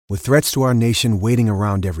With threats to our nation waiting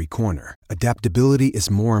around every corner, adaptability is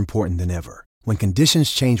more important than ever. When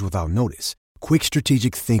conditions change without notice, quick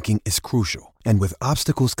strategic thinking is crucial. And with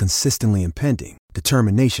obstacles consistently impending,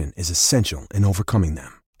 determination is essential in overcoming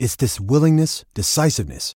them. It's this willingness,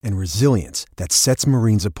 decisiveness, and resilience that sets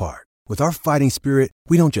Marines apart. With our fighting spirit,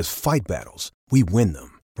 we don't just fight battles, we win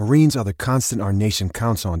them. Marines are the constant our nation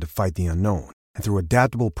counts on to fight the unknown. And through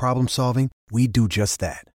adaptable problem solving, we do just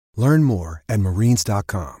that. Learn more at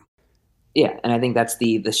marines.com. Yeah, and I think that's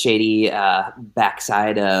the shady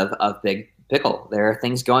backside of Big Pickle. There are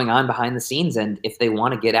things going on behind the scenes, and if they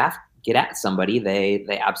want to get at somebody,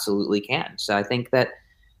 they absolutely can. So I think the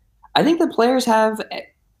players have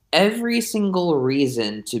every single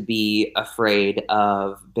reason to be afraid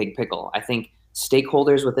of Big Pickle. I think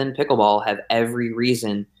stakeholders within pickleball have every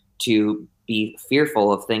reason to be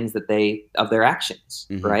fearful of things of their actions,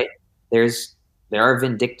 right? There are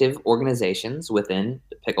vindictive organizations within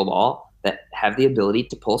pickleball that have the ability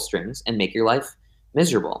to pull strings and make your life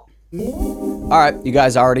miserable. All right, you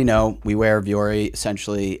guys already know we wear Vuori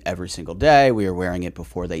essentially every single day. We were wearing it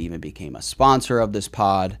before they even became a sponsor of this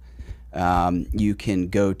pod. You can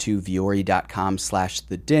go to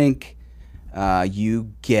vuori.com/thedink.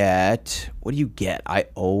 You get, what do you get? I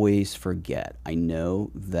always forget. I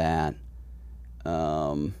know that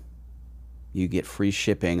you get free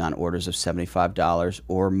shipping on orders of $75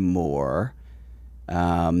 or more.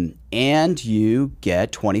 And you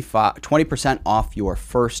get 20% off your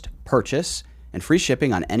first purchase and free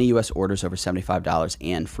shipping on any U.S. orders over $75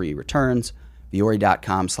 and free returns.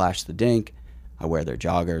 Vuori.com/thedink. I wear their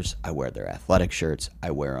joggers. I wear their athletic shirts.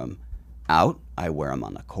 I wear them out. I wear them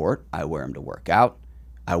on the court. I wear them to work out.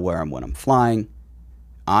 I wear them when I'm flying.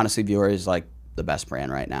 Honestly, Vuori is like the best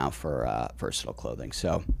brand right now for versatile clothing.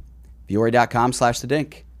 So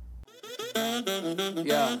Vuori.com/thedink.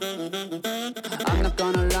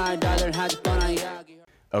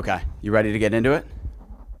 Okay, you ready to get into it?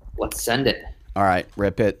 Let's send it. All right,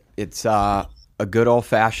 rip it. It's a good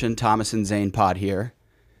old-fashioned Thomas and Zane pod here.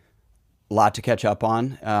 A lot to catch up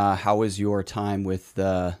on. How was your time with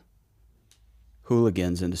the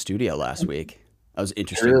hooligans in the studio last week? That was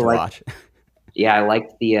interesting to watch. Yeah, I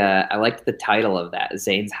liked the title of that,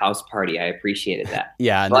 Zane's House Party. I appreciated that.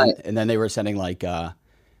 Yeah, and then they were sending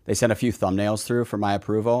they sent a few thumbnails through for my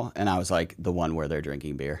approval, and I was like, the one where they're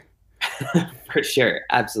drinking beer. For sure,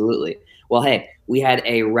 absolutely. Well, hey, we had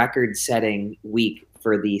a record-setting week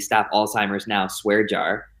for the Stop Alzheimer's Now swear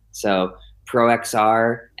jar. So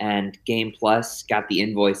ProXR and Game Plus got the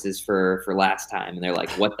invoices for last time, and they're like,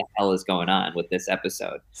 what the hell is going on with this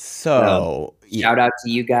episode? So shout out to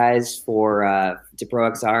you guys to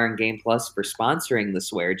ProXR and Game Plus for sponsoring the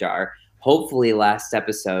swear jar. Hopefully last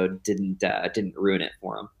episode didn't ruin it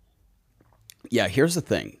for them. Yeah, here's the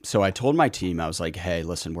thing. So I told my team, I was like, hey,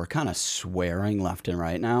 listen, we're kind of swearing left and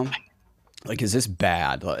right now. Like, is this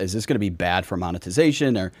bad? Is this going to be bad for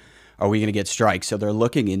monetization, or are we going to get strikes? So they're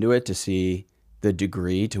looking into it to see the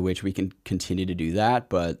degree to which we can continue to do that.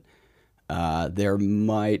 But there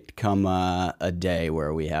might come a day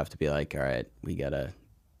where we have to be like, all right, we got to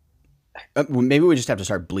maybe we just have to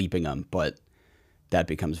start bleeping them. But that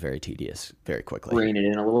becomes very tedious very quickly. Rein it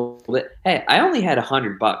in a little bit. Hey, I only had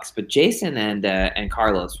 $100, but Jason and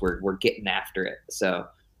Carlos were getting after it. So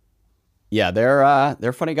yeah,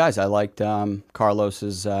 they're funny guys. I liked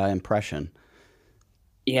Carlos's impression.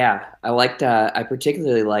 Yeah, I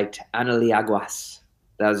particularly liked Annalie Aguas.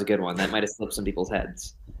 That was a good one. That might have slipped some people's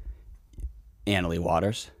heads. Annalie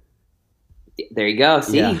Waters. There you go.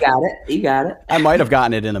 See, yeah. You got it. I might have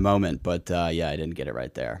gotten it in a moment, but yeah, I didn't get it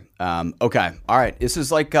right there. Okay. All right. This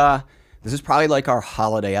is probably like our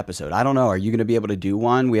holiday episode. I don't know. Are you going to be able to do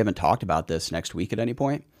one? We haven't talked about this next week at any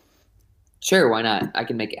point. Sure. Why not? I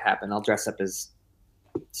can make it happen. I'll dress up as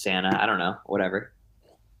Santa. I don't know. Whatever.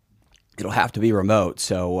 It'll have to be remote.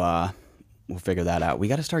 So we'll figure that out. We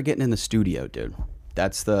got to start getting in the studio, dude.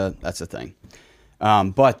 That's the thing.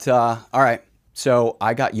 All right. So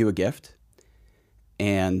I got you a gift.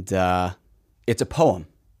 And it's a poem.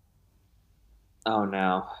 Oh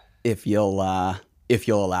no! If you'll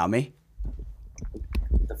allow me,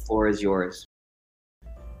 the floor is yours.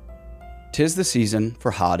 'Tis the season for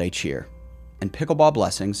holiday cheer, and pickleball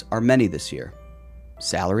blessings are many this year.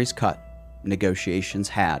 Salaries cut, negotiations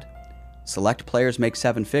had. Select players make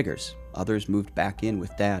 7 figures. Others moved back in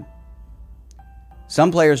with dad.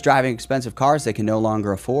 Some players driving expensive cars they can no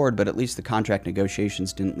longer afford, but at least the contract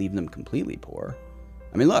negotiations didn't leave them completely poor.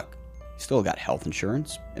 I mean, look, you still got health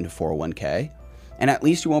insurance and a 401k, and at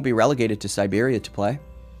least you won't be relegated to Siberia to play.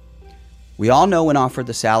 We all know when offered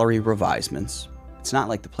the salary revisements, it's not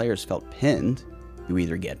like the players felt pinned. You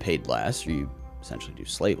either get paid less or you essentially do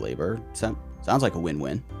slave labor. Sounds like a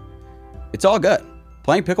win-win. It's all good.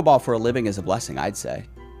 Playing pickleball for a living is a blessing, I'd say.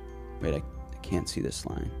 Wait, I can't see this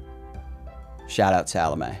line. Shout out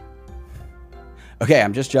Salome. Okay,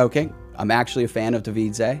 I'm just joking. I'm actually a fan of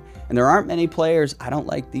Davidze, and there aren't many players I don't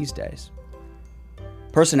like these days.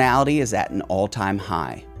 Personality is at an all-time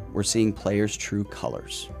high. We're seeing players' true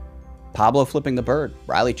colors. Pablo flipping the bird,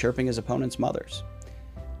 Riley chirping his opponent's mothers.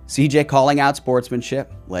 CJ calling out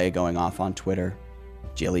sportsmanship, Leia going off on Twitter,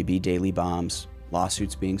 Jilly B daily bombs,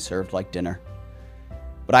 lawsuits being served like dinner.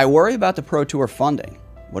 But I worry about the Pro Tour funding.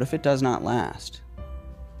 What if it does not last?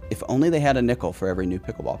 If only they had a nickel for every new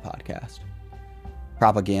pickleball podcast.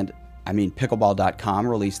 Pickleball.com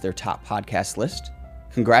released their top podcast list.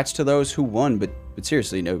 Congrats to those who won, but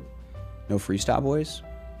seriously, no freestyle boys?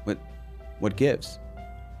 What gives?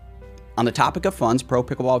 On the topic of funds, pro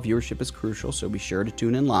pickleball viewership is crucial, so be sure to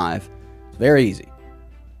tune in live. It's very easy.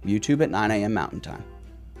 YouTube at 9 a.m. Mountain Time.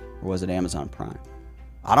 Or was it Amazon Prime?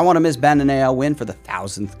 I don't want to miss Ben and AL win for the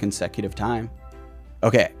 1,000th consecutive time.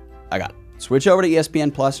 Okay, I got it. Switch over to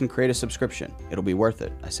ESPN Plus and create a subscription. It'll be worth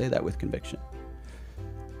it. I say that with conviction.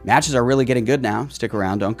 Matches are really getting good now. Stick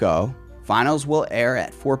around, don't go. Finals will air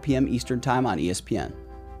at 4 p.m. Eastern Time on ESPN.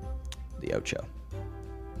 The Ocho.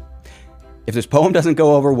 If this poem doesn't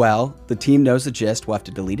go over well, the team knows the gist. We'll have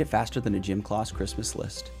to delete it faster than a Jim Claus Christmas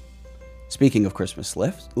list. Speaking of Christmas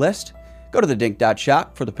list, go to the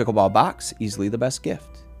dink.shop for the pickleball box, easily the best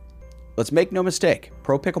gift. Let's make no mistake,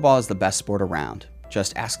 pro pickleball is the best sport around.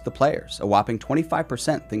 Just ask the players. A whopping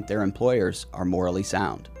 25% think their employers are morally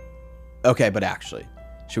sound. Okay, but actually,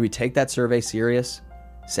 should we take that survey serious?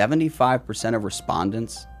 75% of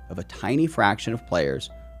respondents of a tiny fraction of players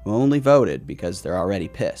who only voted because they're already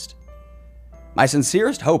pissed. My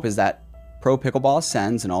sincerest hope is that pro pickleball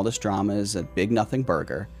ascends and all this drama is a big nothing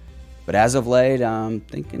burger, but as of late, I'm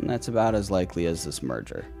thinking that's about as likely as this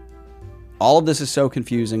merger. All of this is so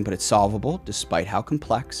confusing, but it's solvable despite how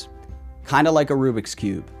complex. Kind of like a Rubik's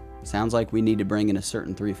Cube. Sounds like we need to bring in a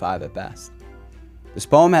certain 3-5 at best. This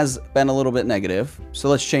poem has been a little bit negative, so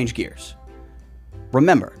let's change gears.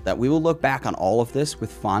 Remember that we will look back on all of this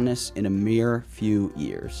with fondness in a mere few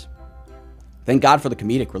years. Thank God for the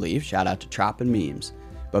comedic relief, shout out to Chop and Memes,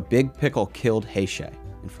 but Big Pickle killed Heishe,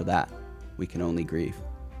 and for that, we can only grieve.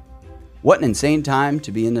 What an insane time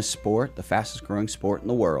to be in this sport, the fastest growing sport in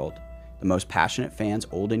the world, the most passionate fans,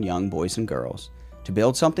 old and young, boys and girls. To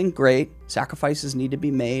build something great, sacrifices need to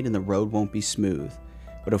be made and the road won't be smooth.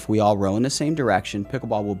 But if we all row in the same direction,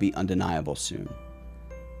 pickleball will be undeniable soon.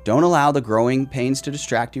 Don't allow the growing pains to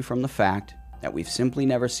distract you from the fact that we've simply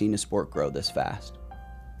never seen a sport grow this fast.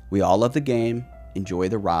 We all love the game, enjoy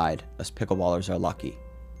the ride, us pickleballers are lucky.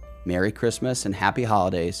 Merry Christmas and happy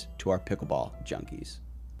holidays to our pickleball junkies.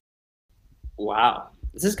 Wow.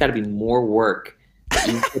 This has got to be more work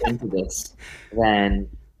you put into this than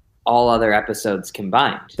all other episodes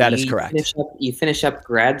combined. That is correct. You finish up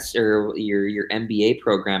grads or your MBA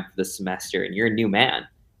program for the semester, and you're a new man.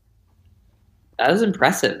 That was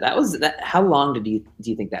impressive. How long do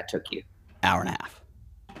you think that took you? Hour and a half.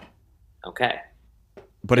 Okay.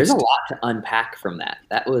 But there's a lot to unpack from that.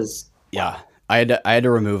 That was I had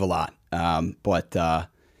to remove a lot. Once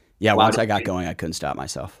I got going, I couldn't stop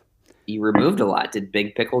myself. You removed a lot. Did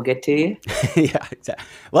Big Pickle get to you? Yeah, exactly.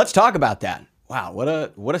 Let's talk about that. Wow, what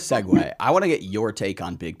a segue. I want to get your take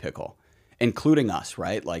on Big Pickle, including us,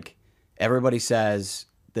 right? Like everybody says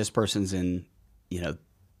this person's in,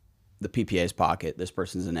 the PPA's pocket, this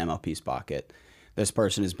person's in MLP's pocket, this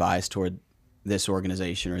person is biased toward this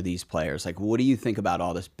organization or these players. Like, what do you think about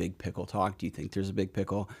all this Big Pickle talk? Do you think there's a Big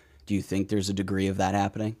Pickle? Do you think there's a degree of that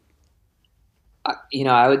happening?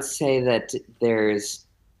 I would say that there's,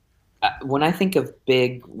 when I think of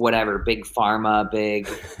big pharma,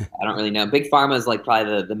 I don't really know. Big pharma is like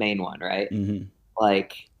probably the main one, right? Mm-hmm.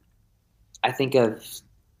 Like, I think of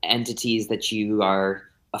entities that you are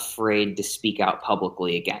afraid to speak out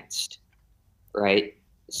publicly against, right?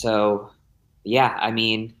 So, yeah, I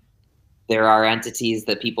mean, there are entities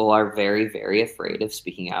that people are very, very afraid of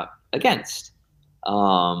speaking out against.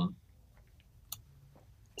 So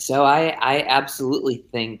I absolutely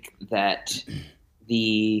think that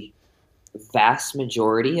the vast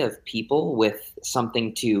majority of people with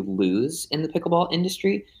something to lose in the pickleball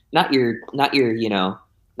industry, not your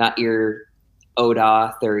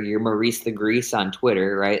Odoth or your Maurice the Grease on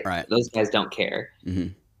Twitter, right? Right. Those guys don't care.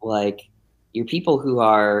 Mm-hmm. Like, your people who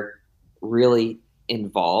are really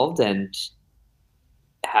involved and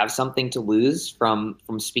have something to lose from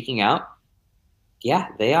speaking out, yeah,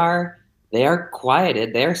 they are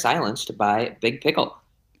quieted, they are silenced by Big Pickle.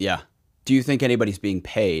 Yeah. Do you think anybody's being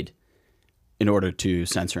paid in order to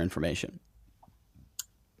censor information?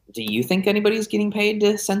 Do you think anybody's getting paid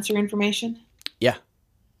to censor information? Yeah.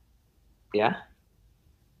 Yeah.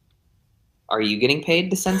 Are you getting paid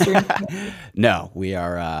to censor information? No, we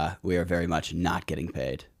are very much not getting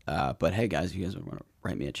paid. But hey, guys, you guys want to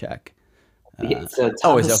write me a check? Yeah, so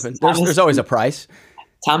Always open. There's always a price.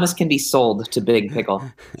 Thomas can be sold to Big Pickle.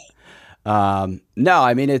 No,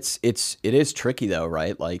 I mean it is tricky though,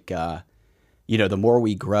 right? Like the more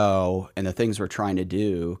we grow and the things we're trying to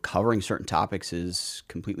do, covering certain topics is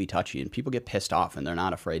completely touchy, and people get pissed off, and they're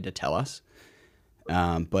not afraid to tell us.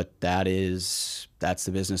 But that's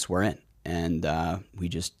the business we're in, and we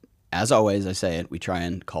just, as always, I say it, we try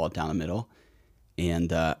and call it down the middle.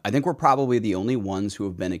 And I think we're probably the only ones who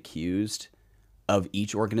have been accused of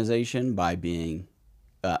each organization by being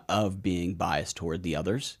biased toward the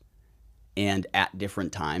others. And at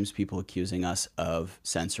different times, people accusing us of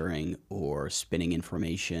censoring or spinning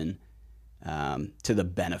information to the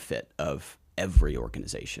benefit of every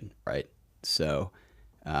organization, right? So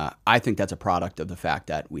I think that's a product of the fact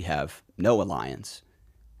that we have no alliance,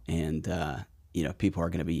 and people are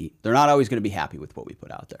going to they're not always going to be happy with what we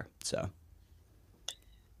put out there. So.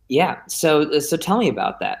 Yeah. So tell me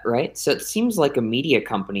about that, right? So it seems like a media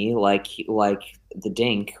company like the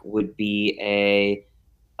Dink would be a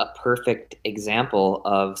perfect example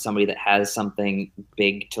of somebody that has something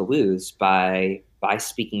big to lose by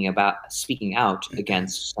speaking out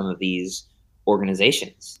against some of these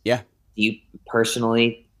organizations. Yeah. Do you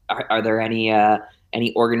personally, are there any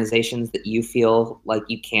organizations that you feel like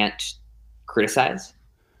you can't criticize?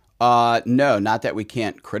 No, not that we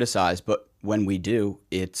can't criticize, but when we do,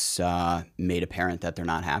 it's made apparent that they're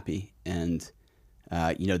not happy. And,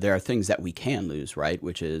 there are things that we can lose, right?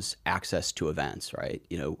 Which is access to events, right?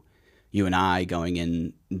 You and I going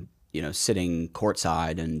in, sitting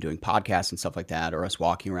courtside and doing podcasts and stuff like that, or us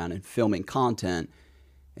walking around and filming content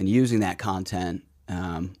and using that content,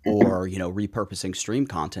 or, repurposing stream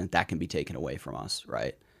content that can be taken away from us,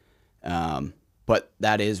 right? But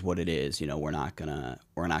that is what it is. We're not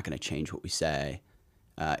gonna change what we say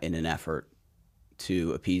in an effort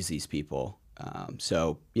to appease these people.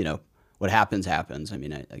 So what happens. I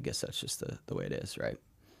mean, I guess that's just the way it is, right?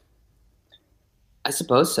 I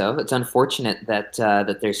suppose so. It's unfortunate that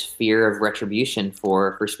that there's fear of retribution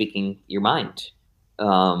for speaking your mind.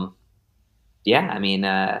 Yeah, I mean,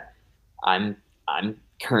 I'm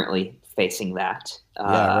currently facing that.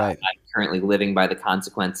 Yeah, right. I'm currently living by the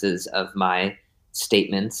consequences of my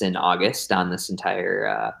statements in August on this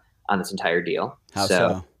entire deal. How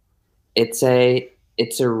so? It's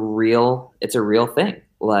a real thing.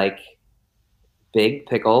 Like, Big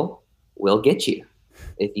Pickle will get you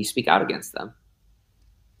if you speak out against them,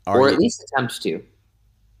 or at least attempt to.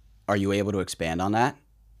 Are you able to expand on that?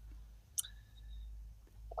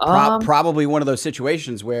 Probably one of those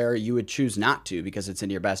situations where you would choose not to because it's in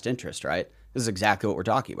your best interest, right? This is exactly what we're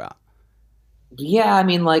talking about. Yeah, I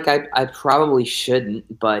mean, like, I probably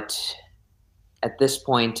shouldn't, but at this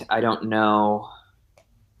point, I don't know.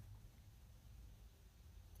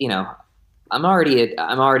 I'm already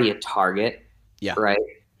a target, yeah, right?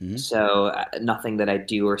 Mm-hmm. So nothing that I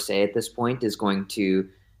do or say at this point is going to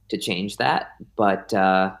change that. But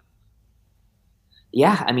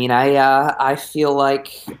yeah, I mean, I feel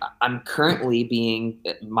like I'm currently being,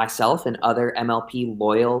 myself and other MLP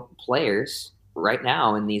loyal players right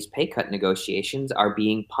now in these pay cut negotiations are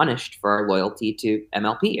being punished for our loyalty to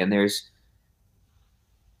MLP, and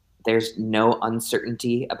there's no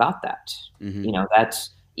uncertainty about that. Mm-hmm. That's.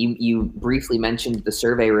 You briefly mentioned the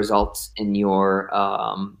survey results in your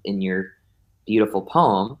beautiful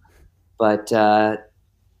poem, but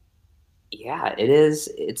yeah,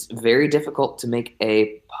 it's very difficult to make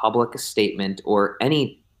a public statement or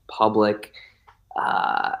any public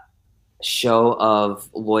show of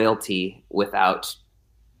loyalty without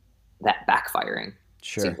that backfiring.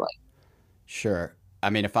 Sure. Seems like. Sure. I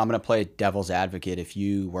mean, if I'm going to play devil's advocate, if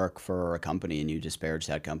you work for a company and you disparage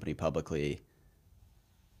that company publicly.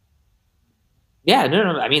 Yeah,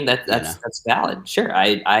 no. I mean, that's valid. Sure,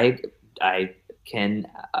 I can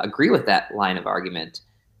agree with that line of argument.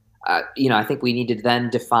 I think we need to then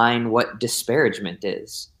define what disparagement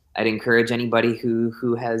is. I'd encourage anybody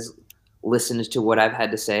who has listened to what I've had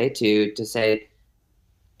to say to say,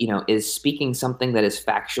 is speaking something that is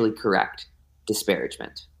factually correct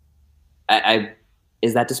disparagement?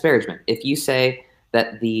 Is that disparagement? If you say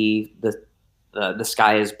that the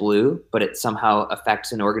sky is blue, but it somehow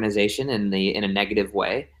affects an organization in a negative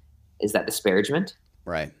way, is that disparagement?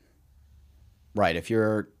 Right. Right. If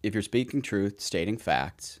you're speaking truth, stating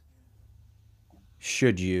facts,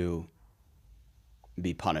 should you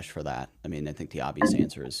be punished for that? I mean, I think the obvious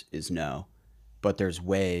answer is no. But there's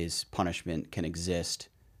ways punishment can exist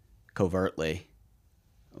covertly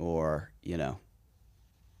or, in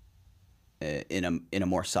a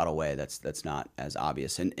more subtle way that's not as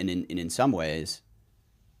obvious. And in some ways,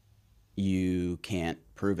 you can't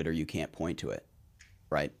prove it or you can't point to it,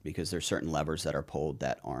 right? Because there's certain levers that are pulled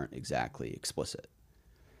that aren't exactly explicit.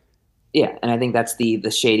 Yeah, and I think that's the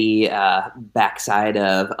shady backside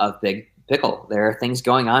of Big Pickle. There are things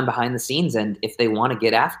going on behind the scenes, and if they want to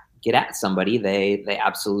get at somebody, they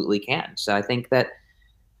absolutely can. So I think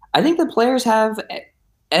the players have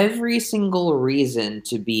every single reason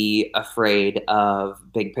to be afraid of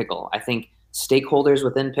Big Pickle. I think stakeholders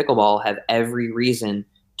within pickleball have every reason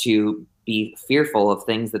to be fearful of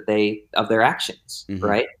things of their actions, Mm-hmm.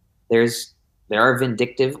 right? There are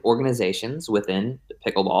vindictive organizations within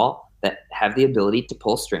pickleball that have the ability to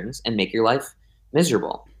pull strings and make your life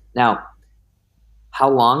miserable. Now, how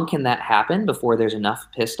long can that happen before there's enough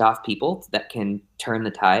pissed off people that can turn the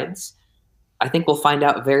tides? I think we'll find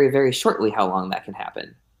out very, very shortly how long that can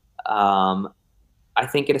happen. I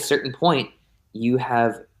think at a certain point, you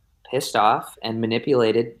have pissed off and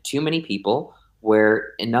manipulated too many people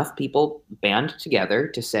where enough people band together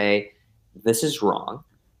to say, this is wrong,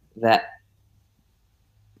 that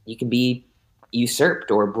you can be usurped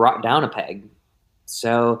or brought down a peg.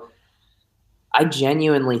 So I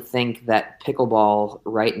genuinely think that pickleball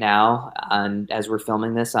right now, as we're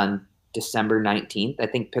filming this on December 19th, I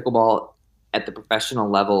think pickleball at the professional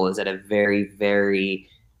level is at a very, very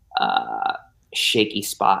shaky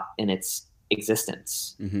spot in its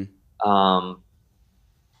existence. Mm-hmm.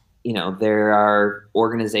 There are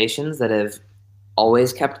organizations that have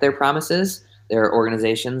always kept their promises. There are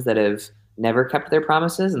organizations that have never kept their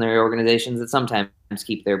promises, and there are organizations that sometimes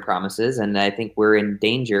keep their promises. And I think we're in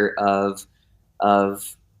danger of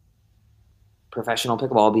professional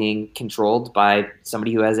pickleball being controlled by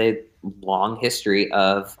somebody who has a long history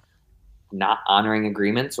of not honoring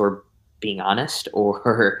agreements or being honest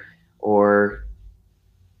or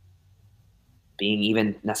being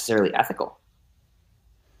even necessarily ethical.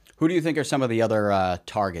 Who do you think are some of the other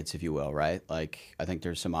targets, if you will, right? Like, I think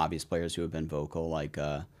there's some obvious players who have been vocal, like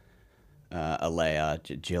Alea,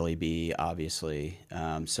 Jilly B, obviously,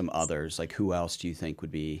 some others. Like, who else do you think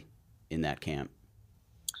would be in that camp?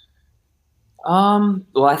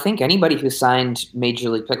 Well, I think anybody who signed Major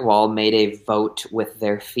League Pickleball made a vote with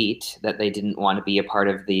their feet that they didn't want to be a part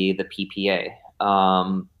of the PPA.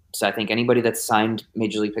 So I think anybody that's signed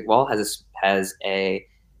Major League Pickleball has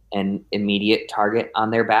an immediate target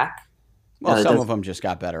on their back. Well, some of them just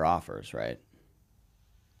got better offers, right?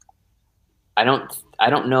 I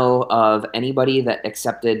don't know of anybody that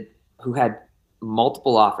accepted who had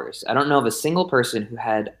multiple offers. I don't know of a single person who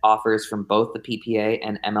had offers from both the PPA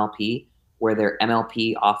and MLP where their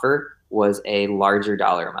MLP offer was a larger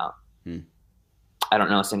dollar amount. I don't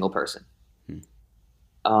know a single person.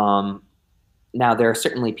 Now there are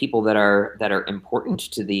certainly people that are important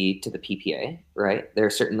to the PPA, right? There are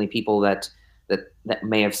certainly people that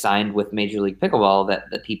may have signed with Major League Pickleball that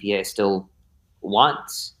the PPA still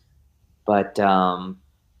wants, but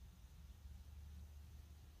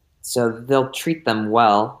so they'll treat them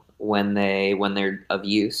well when they're of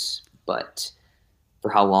use, but for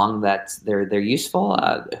how long they're useful,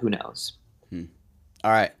 who knows? All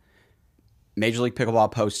right. Major League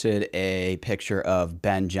Pickleball posted a picture of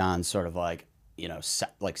Ben Johns sort of like,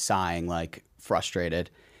 like sighing, like frustrated.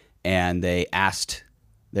 And they asked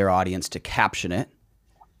their audience to caption it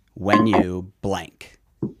when you blank.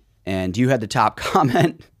 And you had the top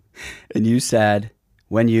comment and you said,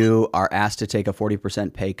 when you are asked to take a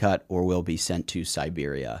 40% pay cut or will be sent to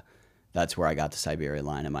Siberia. That's where I got the Siberia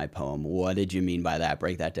line in my poem. What did you mean by that?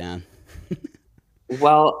 Break that down.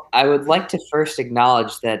 Well, I would like to first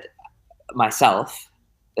acknowledge that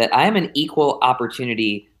I am an equal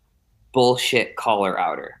opportunity bullshit caller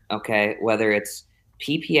outer, okay? Whether it's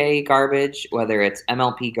PPA garbage, whether it's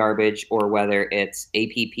MLP garbage, or whether it's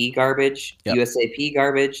APP garbage, yep. USAP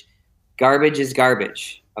garbage, garbage is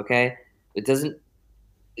garbage, okay? It doesn't,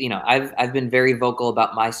 I've been very vocal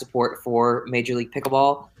about my support for Major League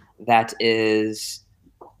Pickleball. That is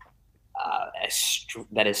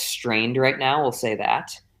strained right now. We'll say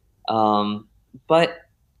that. But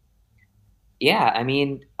yeah, I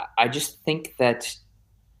mean, I just think that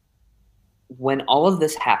when all of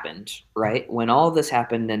this happened, right? When all of this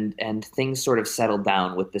happened and things sort of settled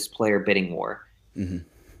down with this player bidding war,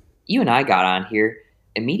 you and I got on here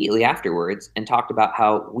immediately afterwards and talked about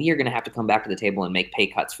how we are going to have to come back to the table and make pay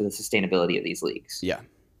cuts for the sustainability of these leagues. Yeah.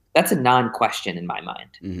 That's a non-question in my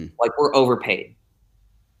mind. Like, we're overpaid.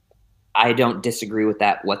 I don't disagree with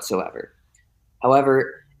that whatsoever.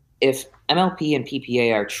 However, if MLP and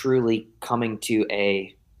PPA are truly coming to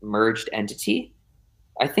a merged entity,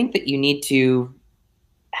 I think that you need to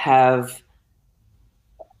have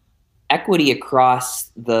equity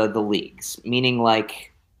across the leagues, meaning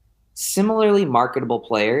like similarly marketable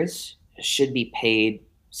players should be paid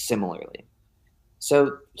similarly.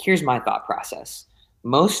 So here's my thought process.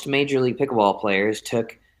 Most Major League Pickleball players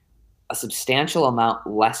took a substantial amount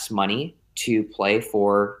less money to play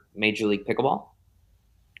for Major League Pickleball.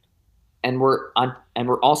 And we're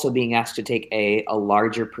also being asked to take a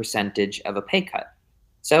larger percentage of a pay cut.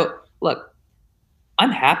 So look,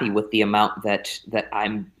 I'm happy with the amount that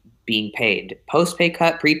I'm being paid. Post pay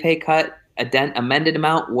cut, pre-pay cut, amended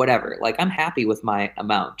amount, whatever. Like, I'm happy with my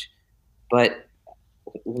amount. But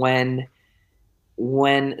when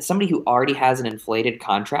somebody who already has an inflated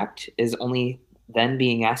contract is only then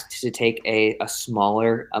being asked to take a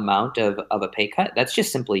smaller amount of a pay cut, that's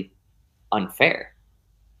just simply unfair.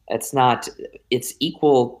 It's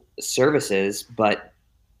equal services, but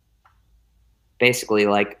basically,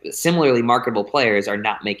 like, similarly marketable players are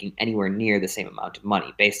not making anywhere near the same amount of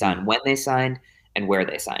money based on when they signed and where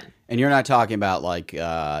they signed. And you're not talking about like,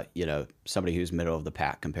 somebody who's middle of the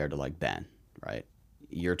pack compared to like Ben, right?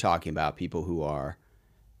 You're talking about people who are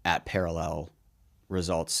at parallel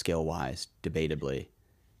results skill-wise, debatably.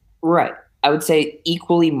 Right. I would say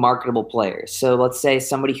equally marketable players. So let's say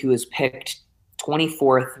somebody who is picked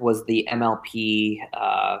 24th was the MLP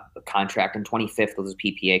contract and 25th was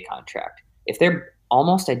the PPA contract. If they're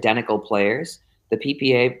almost identical players, the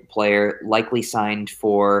PPA player likely signed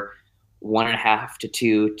for 1.5 to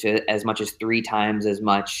 2 to as much as 3 times as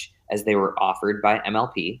much as they were offered by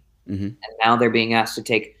MLP. Mm-hmm. And now they're being asked to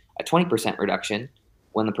take a 20% reduction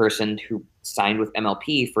when the person who signed with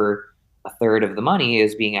MLP for a third of the money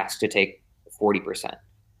is being asked to take 40%.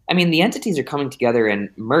 I mean, the entities are coming together and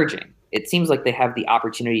merging. It seems like they have the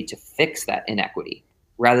opportunity to fix that inequity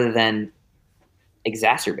rather than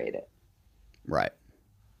exacerbate it. Right.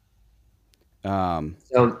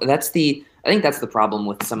 So I think that's the problem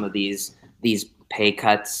with some of these pay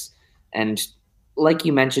cuts. And like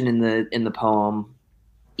you mentioned in the poem,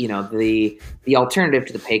 the alternative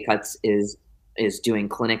to the pay cuts is doing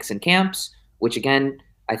clinics and camps, which again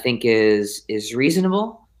I think is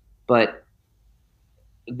reasonable, but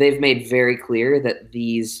they've made very clear that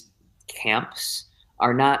these camps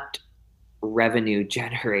are not revenue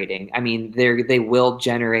generating. I mean, they will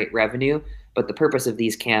generate revenue, but the purpose of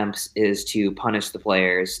these camps is to punish the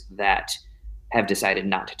players that have decided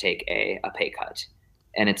not to take a pay cut.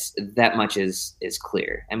 And it's that much is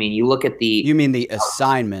clear. I mean, you look at You mean the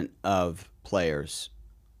assignment of players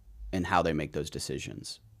and how they make those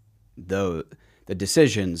decisions. Though the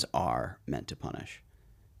decisions are meant to punish.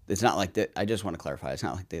 It's not like that. I just want to clarify. It's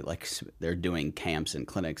not like they're doing camps and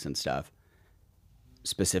clinics and stuff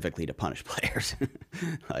specifically to punish players.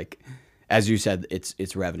 Like, as you said,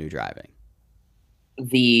 it's revenue driving.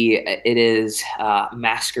 It is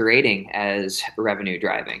masquerading as revenue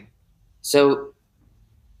driving. So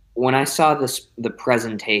when I saw the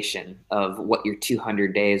presentation of what your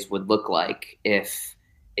 200 days would look like if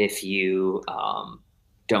you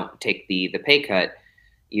don't take the pay cut,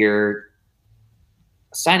 you're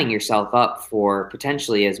signing yourself up for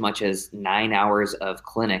potentially as much as 9 hours of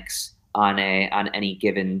clinics on any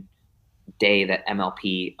given day that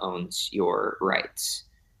MLP owns your rights.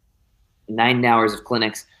 9 hours of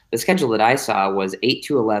clinics. The schedule that I saw was 8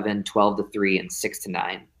 to 11, 12 to 3, and 6 to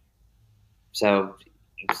 9. So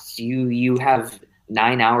you have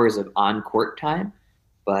 9 hours of on-court time,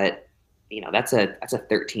 but that's a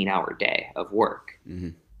 13-hour day of work. Mm-hmm.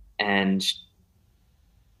 And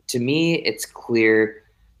to me, it's clear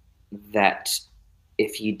that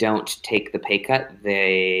if you don't take the pay cut,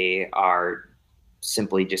 they are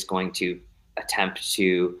simply just going to attempt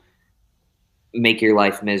to make your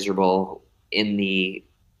life miserable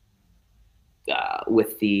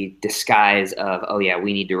with the disguise of, oh yeah,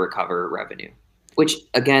 we need to recover revenue. Which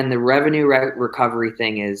again, the revenue recovery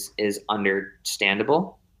thing is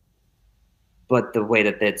understandable, but the way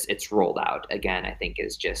that it's rolled out again, I think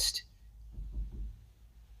is just,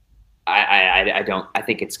 I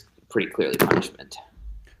think it's pretty clearly punishment.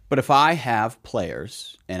 But if I have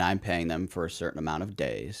players and I'm paying them for a certain amount of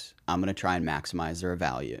days, I'm going to try and maximize their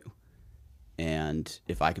value. And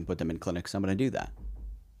if I can put them in clinics, I'm going to do that.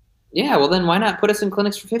 Yeah, well then why not put us in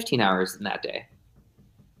clinics for 15 hours in that day?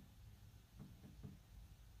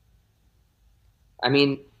 I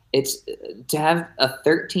mean, it's to have a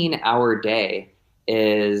 13-hour day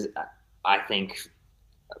is, I think,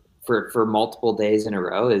 for multiple days in a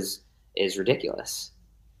row is ridiculous.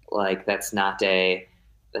 Like that's not a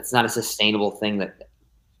sustainable thing that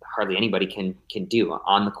hardly anybody can do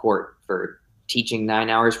on the court for teaching 9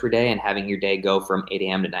 hours per day and having your day go from 8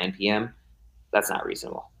 a.m. to 9 p.m. That's not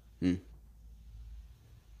reasonable. Hmm.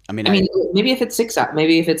 I mean, maybe if it's 6 hours,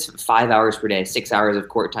 maybe if it's 5 hours per day, 6 hours of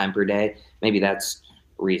court time per day, maybe that's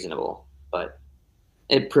reasonable. But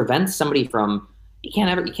it prevents somebody from you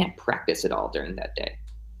can't practice at all during that day.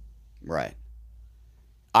 Right.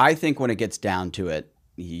 I think when it gets down to it,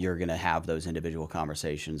 you're going to have those individual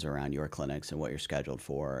conversations around your clinics and what you're scheduled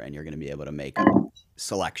for, and you're going to be able to make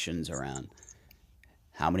selections around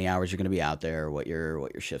how many hours you're going to be out there, what your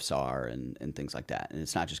shifts are, and things like that. And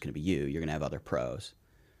it's not just going to be you; you're going to have other pros.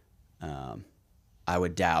 I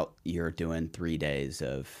would doubt you're doing 3 days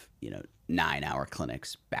of 9-hour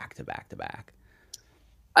clinics back to back to back.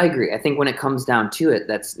 I agree. I think when it comes down to it,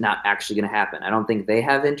 that's not actually going to happen. I don't think they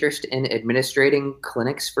have interest in administrating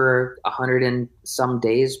clinics for 100 and some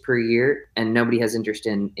days per year, and nobody has interest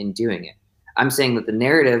in doing it. I'm saying that the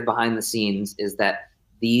narrative behind the scenes is that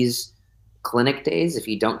these clinic days, if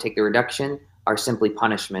you don't take the reduction, are simply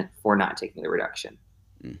punishment for not taking the reduction.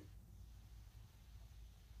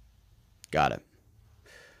 Got it.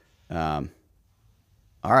 All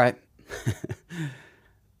right.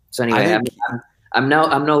 So anyway, I'm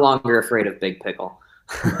no longer afraid of Big Pickle.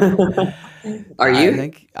 Are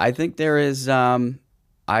you? I think there is.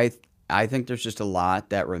 I think there's just a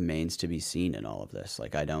lot that remains to be seen in all of this.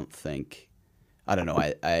 Like I don't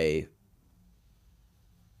know.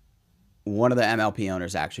 One of the MLP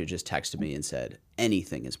owners actually just texted me and said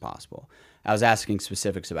anything is possible. I was asking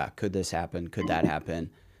specifics about could this happen, could that happen,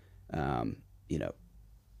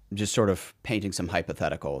 just sort of painting some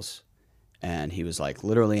hypotheticals. And he was like,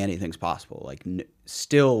 literally anything's possible. Like,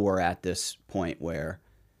 still we're at this point where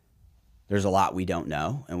there's a lot we don't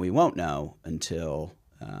know, and we won't know until,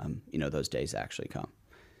 those days actually come.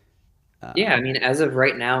 Yeah, I mean, as of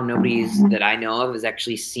right now, nobody's that I know of has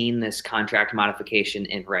actually seen this contract modification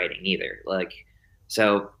in writing either.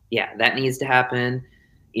 So yeah, that needs to happen.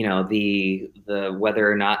 The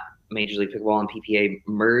whether or not Major League Pickleball and PPA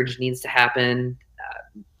merge needs to happen.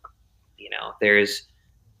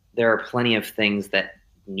 There are plenty of things that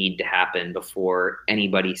need to happen before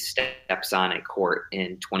anybody steps on a court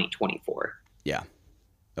in 2024. Yeah.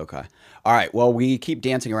 Okay. All right. Well, we keep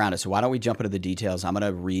dancing around it, so why don't we jump into the details? I'm going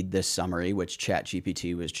to read this summary, which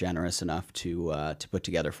ChatGPT was generous enough to put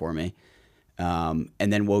together for me, and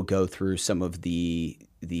then we'll go through some of the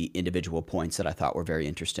individual points that I thought were very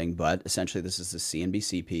interesting. But essentially, this is the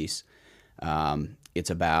CNBC piece. It's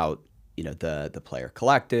about the player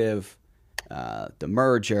collective, the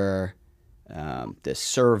merger, this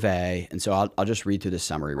survey. And so I'll just read through this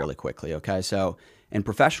summary really quickly, okay? So in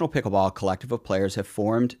professional pickleball, a collective of players have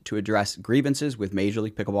formed to address grievances with Major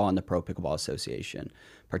League Pickleball and the Pro Pickleball Association,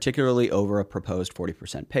 particularly over a proposed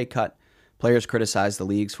 40% pay cut. Players criticize the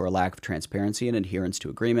leagues for a lack of transparency and adherence to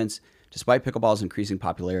agreements. Despite pickleball's increasing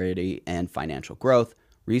popularity and financial growth,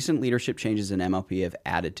 recent leadership changes in MLP have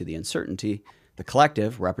added to the uncertainty. The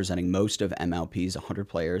collective, representing most of MLP's 100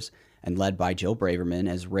 players and led by Jill Braverman,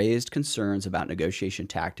 has raised concerns about negotiation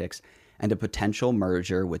tactics and a potential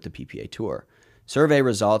merger with the PPA Tour. Survey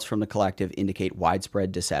results from the collective indicate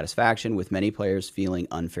widespread dissatisfaction, with many players feeling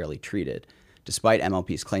unfairly treated. Despite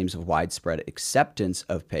MLP's claims of widespread acceptance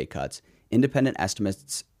of pay cuts, independent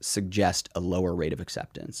estimates suggest a lower rate of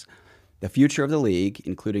acceptance. The future of the league,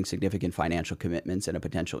 including significant financial commitments and a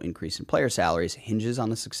potential increase in player salaries, hinges on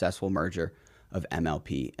the successful merger of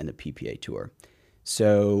MLP and the PPA Tour.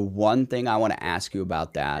 So one thing I want to ask you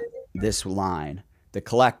about this line, the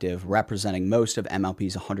collective representing most of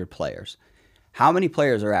MLP's 100 players. How many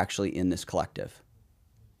players are actually in this collective?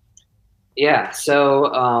 Yeah,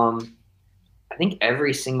 so I think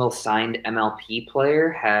every single signed MLP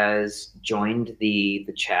player has joined the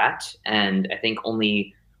chat, and I think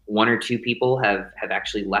only 1 or 2 people have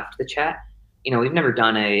actually left the chat. We've never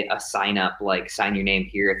done a sign up, like sign your name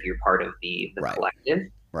here if you're part of the right. collective.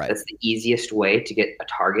 Right. That's the easiest way to get a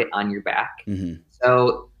target on your back. Mm-hmm.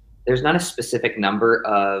 So there's not a specific number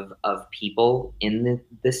of people in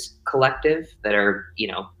this collective that are,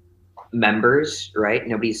 members, right?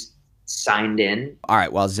 Nobody's signed in. All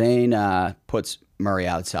right. While Zane puts Murray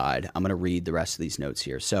outside, I'm going to read the rest of these notes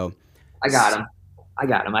here. So I got him.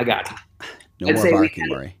 No more barking,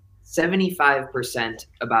 Murray. 75%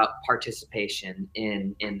 about participation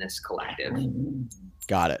in this collective.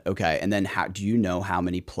 Got it. Okay. And then do you know how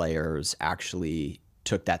many players actually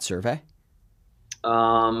took that survey?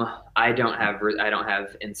 I don't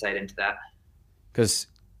have insight into that. Because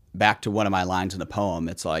back to one of my lines in the poem,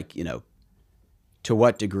 it's like, to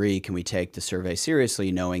what degree can we take the survey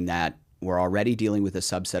seriously, knowing that we're already dealing with a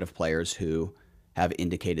subset of players who have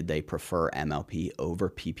indicated they prefer MLP over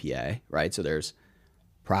PPA, right? So there's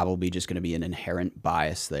probably just going to be an inherent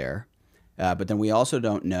bias there. But then we also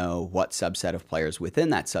don't know what subset of players within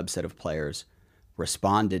that subset of players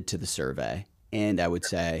responded to the survey. And I would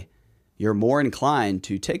say you're more inclined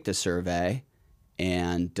to take the survey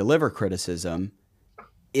and deliver criticism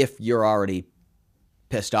if you're already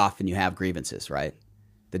pissed off and you have grievances, right?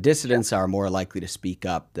 The dissidents are more likely to speak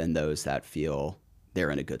up than those that feel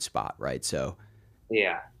they're in a good spot, right? So,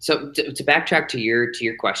 yeah. So to backtrack to your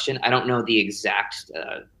question, I don't know the exact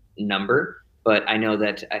number, but I know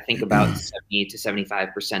that I think about 70 to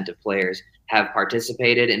 75% of players have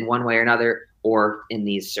participated in one way or another, or in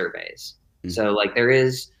these surveys. Mm-hmm. So like there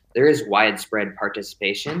is widespread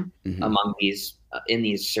participation among these in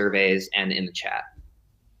these surveys and in the chat.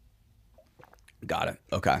 Got it.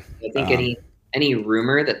 Okay. I think any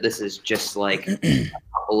rumor that this is just like a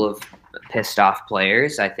couple of pissed off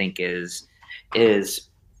players, I think is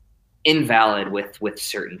invalid with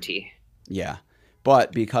certainty. Yeah.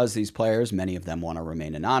 But because these players, many of them want to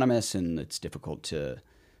remain anonymous and it's difficult to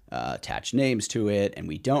attach names to it, and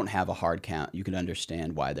we don't have a hard count, you can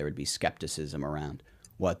understand why there would be skepticism around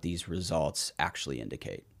what these results actually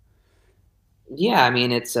indicate. Yeah, I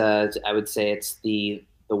mean, it's I would say it's the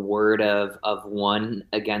word of one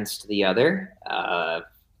against the other.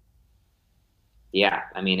 Yeah,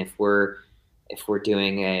 I mean, if we're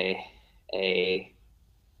doing a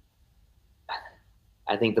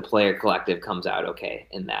I think the player collective comes out okay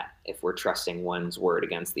in that if we're trusting one's word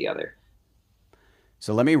against the other.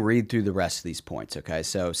 So let me read through the rest of these points, okay?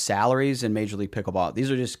 So salaries in Major League Pickleball, these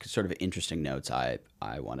are just sort of interesting notes I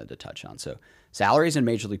wanted to touch on. So salaries in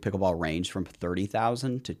Major League Pickleball range from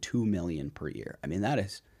 $30,000 to $2 million per year. I mean, that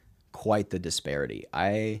is quite the disparity.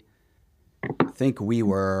 I think we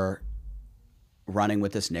were running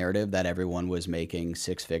with this narrative that everyone was making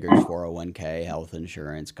six figures, 401k, health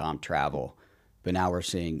insurance, comp travel. But now we're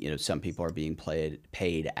seeing, some people are being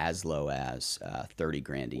paid as low as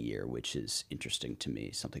 $30,000 a year, which is interesting to me,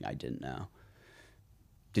 something I didn't know.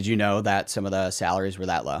 Did you know that some of the salaries were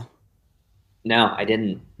that low? No, I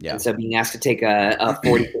didn't. Yeah. And so being asked to take a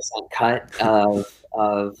 40% cut of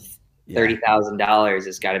 $30,000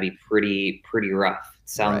 has got to be pretty rough. It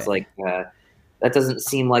sounds like that doesn't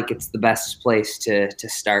seem like it's the best place to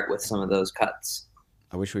start with some of those cuts.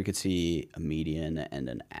 I wish we could see a median and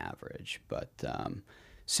an average, but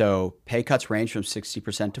so pay cuts range from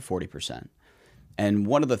 60% to 40%. And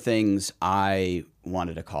one of the things I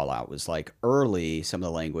wanted to call out was like early, some of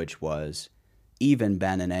the language was even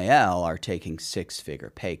Ben and AL are taking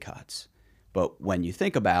six-figure pay cuts. But when you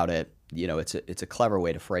think about it, it's a clever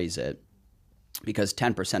way to phrase it because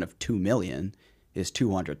 10% of 2 million is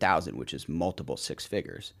 200,000, which is multiple six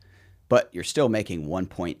figures. But you're still making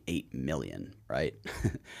 1.8 million, right?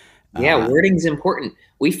 Yeah, wording's important.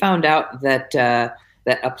 We found out that that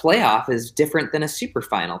a playoff is different than a super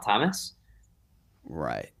final, Thomas.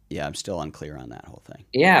 Right. Yeah, I'm still unclear on that whole thing.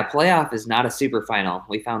 Yeah, playoff is not a super final.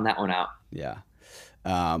 We found that one out. Yeah.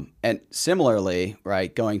 And similarly,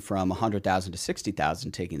 right, going from 100,000 to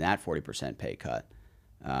 60,000, taking that 40% pay cut,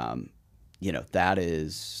 that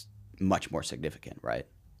is much more significant, right?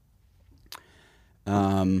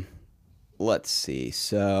 Let's see.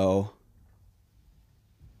 So,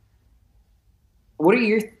 what are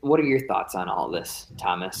your thoughts on all this,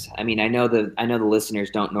 Thomas? I mean, I know the listeners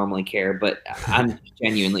don't normally care, but I'm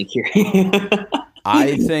genuinely curious.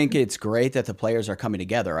 I think it's great that the players are coming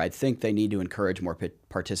together. I think they need to encourage more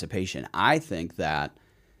participation. I think that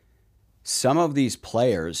some of these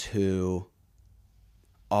players who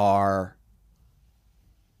are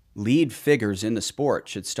lead figures in the sport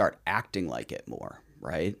should start acting like it more,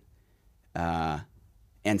 right?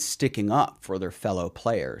 And sticking up for their fellow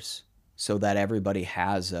players so that everybody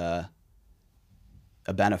has a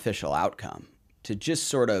beneficial outcome. To just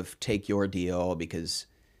sort of take your deal because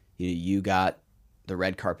you got the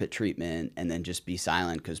red carpet treatment and then just be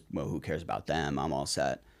silent because, well, who cares about them? I'm all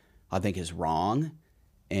set. I think is wrong.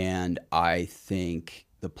 And I think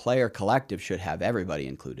the player collective should have everybody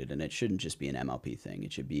included, and it shouldn't just be an MLP thing.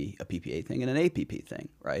 It should be a PPA thing and an APP thing,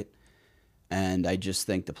 right? And I just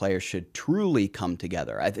think the players should truly come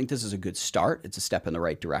together. I think this is a good start. It's a step in the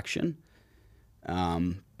right direction.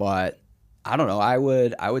 But I don't know. I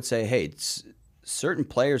would say, hey, it's certain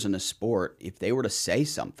players in the sport, if they were to say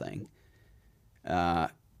something,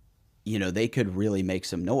 they could really make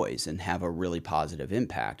some noise and have a really positive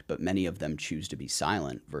impact. But many of them choose to be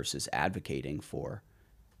silent versus advocating for,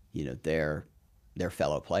 their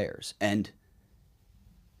fellow players. And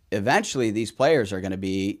eventually these players are going to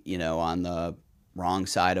be, on the wrong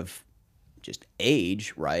side of just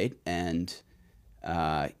age, right? And,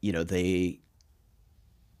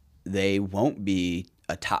 they won't be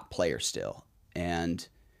a top player still. And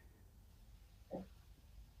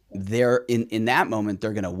they're in that moment,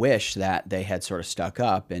 they're going to wish that they had sort of stuck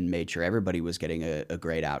up and made sure everybody was getting a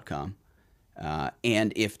great outcome.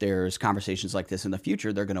 And if there's conversations like this in the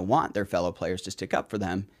future, they're going to want their fellow players to stick up for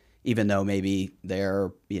them, even though maybe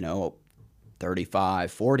they're,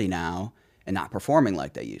 35, 40 now and not performing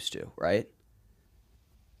like they used to, right?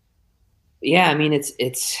 Yeah, I mean,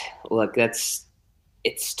 look,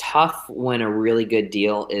 it's tough when a really good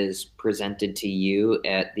deal is presented to you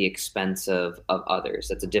at the expense of others.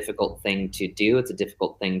 That's a difficult thing to do. It's a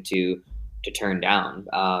difficult thing to turn down.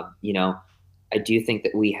 I do think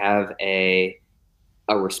that we have a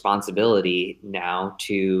responsibility now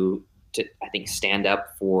to I think stand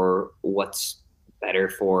up for what's better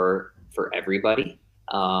for everybody,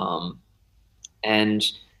 and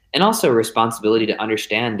also a responsibility to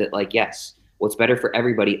understand that, like, yes, what's better for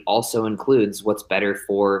everybody also includes what's better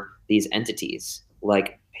for these entities.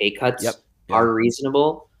 Like, pay cuts Yep. Yeah. are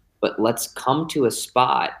reasonable, but let's come to a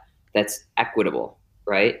spot that's equitable,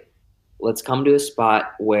 right? Let's come to a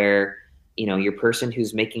spot where, your person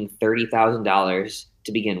who's making $30,000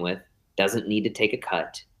 to begin with doesn't need to take a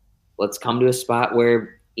cut. Let's come to a spot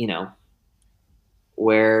where,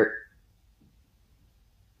 where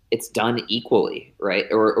it's done equally, right?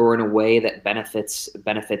 Or in a way that benefits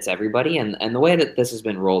everybody. And the way that this has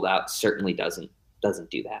been rolled out certainly doesn't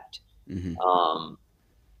do that. Mm-hmm.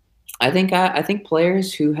 I think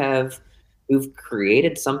players who've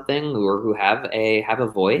created something or who have a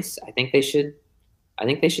voice, I think they should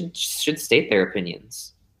state their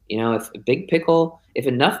opinions. If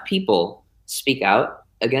enough people speak out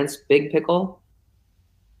against Big Pickle,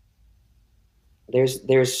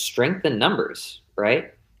 there's strength in numbers,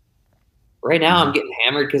 right? Right now, I'm getting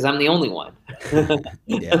hammered because I'm the only one.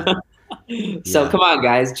 Yeah. So Yeah. come on,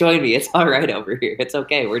 guys, join me. It's all right over here. It's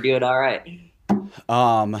okay. We're doing all right.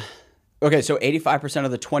 Okay, so 85%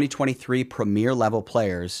 of the 2023 Premier level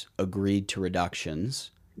players agreed to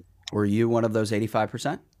reductions. Were you one of those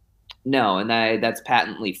 85%? No, and that's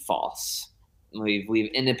patently false.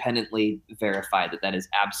 We've independently verified that is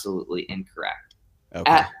absolutely incorrect.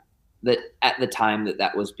 Okay. At the time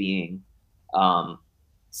that was being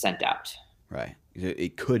sent out. Right.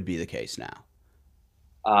 It could be the case now.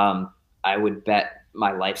 I would bet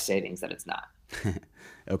my life savings that it's not.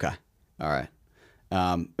 Okay. All right.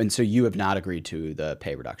 And so you have not agreed to the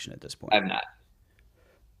pay reduction at this point. I've not.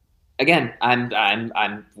 Again,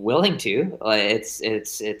 I'm willing to.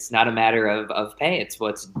 It's not a matter of pay.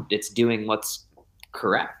 It's doing what's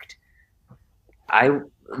correct.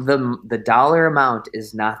 The dollar amount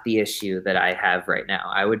is not the issue that I have right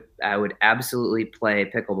now. I would absolutely play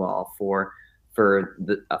pickleball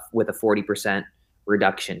with a 40%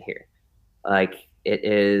 reduction here. Like, it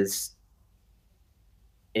is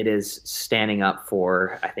standing up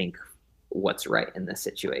for, I think, what's right in this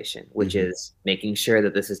situation, which is making sure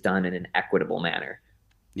that this is done in an equitable manner.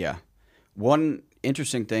 Yeah. One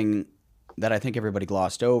interesting thing that I think everybody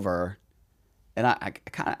glossed over, and I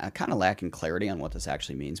kind of lacking clarity on what this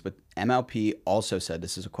actually means, but MLP also said,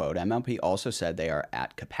 this is a quote, MLP also said they are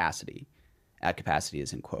at capacity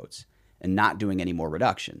is in quotes, and not doing any more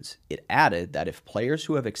reductions. It added that if players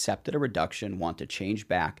who have accepted a reduction want to change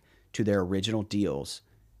back to their original deals,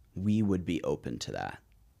 we would be open to that.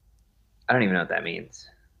 I don't even know what that means.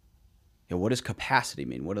 Yeah, what does capacity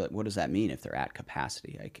mean? What does that mean if they're at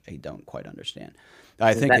capacity? I don't quite understand.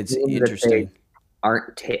 I think it's interesting.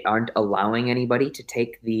 Aren't allowing anybody to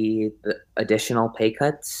take the additional pay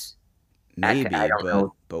cuts? Maybe, I don't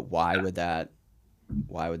know. But why would that?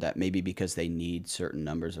 Why would that? Maybe because they need certain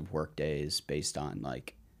numbers of work days based on,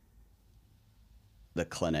 like, the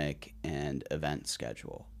clinic and event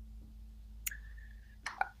schedule.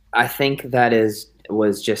 I think that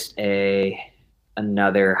was just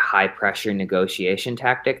another high pressure negotiation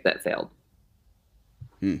tactic that failed.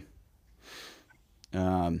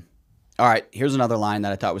 All right, here's another line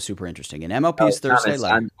that I thought was super interesting. In MLP's Thursday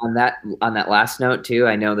letter, on that last note too,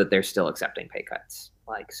 I know that they're still accepting pay cuts.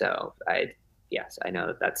 Like, so I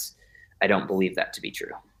know that's. I don't believe that to be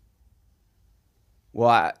true.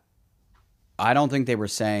 Well, I don't think they were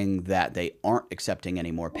saying that they aren't accepting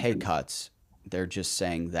any more pay cuts. They're just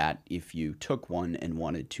saying that if you took one and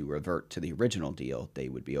wanted to revert to the original deal, they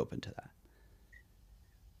would be open to that.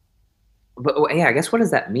 But yeah, I guess what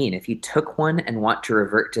does that mean? If you took one and want to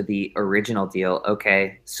revert to the original deal,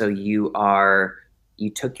 okay, so you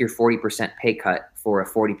took your 40% pay cut for a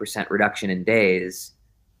 40% reduction in days,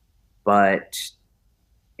 but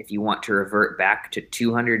if you want to revert back to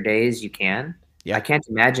 200 days, you can. Yeah. I can't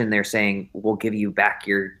imagine they're saying, we'll give you back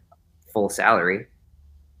your full salary.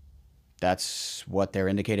 That's what they're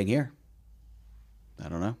indicating here. I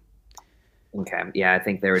don't know. Okay. Yeah, I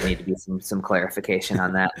think there would need to be some clarification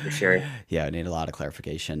on that for sure. Yeah, I need a lot of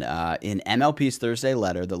clarification. In MLP's Thursday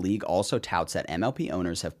letter, the league also touts that MLP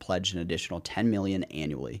owners have pledged an additional $10 million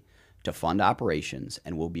annually to fund operations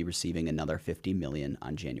and will be receiving another $50 million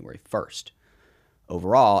on January 1st.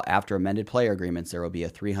 Overall, after amended player agreements, there will be a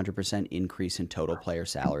 300% increase in total player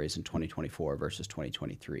salaries in 2024 versus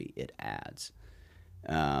 2023, it adds.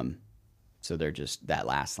 So they're just, that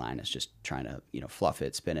last line is just trying to, fluff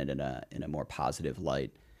it, spin it in a more positive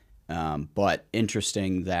light. But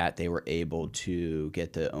interesting that they were able to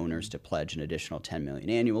get the owners to pledge an additional $10 million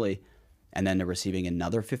annually, and then they're receiving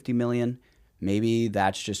another $50 million. Maybe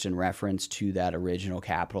that's just in reference to that original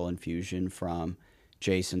capital infusion from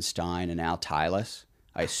Jason Stein and Al Tylas.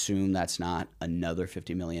 I assume that's not another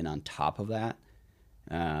 $50 million on top of that.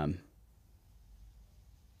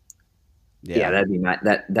 Yeah, that'd be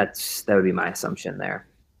that would be my assumption there.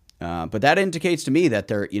 But that indicates to me that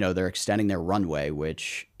they're extending their runway,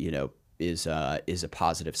 which is a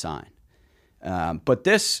positive sign. But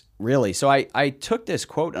this really, so I took this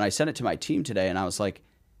quote and I sent it to my team today, and I was like,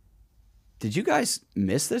 "Did you guys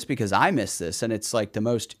miss this? Because I missed this, and it's like the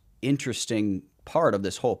most interesting part of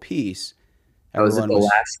this whole piece." Was it the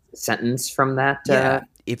last sentence from that? Yeah.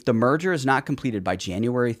 If the merger is not completed by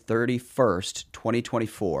January 31st,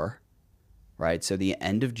 2024. Right, so the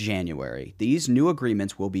end of January, these new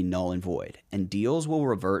agreements will be null and void, and deals will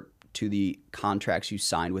revert to the contracts you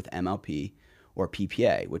signed with MLP or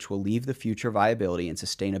PPA, which will leave the future viability and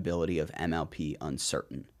sustainability of MLP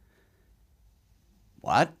uncertain.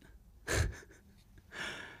 What?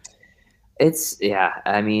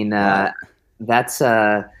 I mean, that's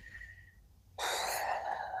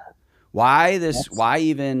why this? Why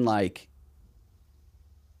even like?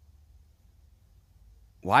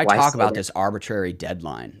 Why talk about this arbitrary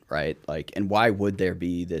deadline, right? Like, and why would there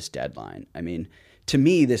be this deadline? I mean, to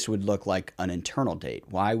me, this would look like an internal date.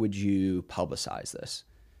 Why would you publicize this?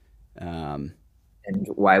 And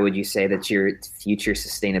why would you say that your future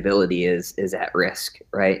sustainability is at risk,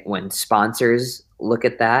 right? When sponsors look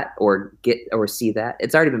at that or see that,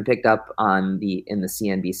 it's already been picked up in the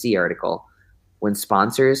CNBC article. When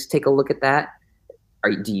sponsors take a look at that,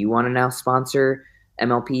 do you want to now sponsor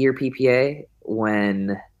MLP or PPA?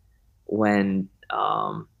 When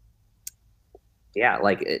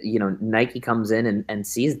Nike comes in and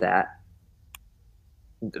sees that,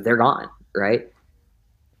 they're gone, right?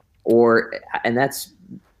 And that's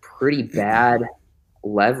pretty bad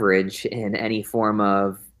leverage in any form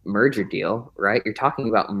of merger deal, right? You're talking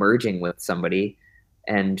about merging with somebody,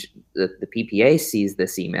 and the PPA sees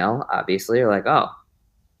this email, obviously, you're like, oh,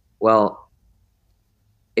 well,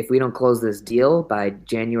 if we don't close this deal by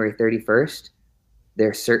January 31st,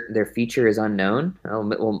 their future is unknown.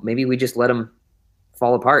 Well, maybe we just let them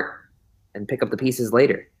fall apart and pick up the pieces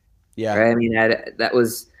later. Yeah. Right? I mean, that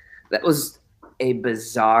was a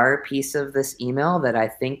bizarre piece of this email that I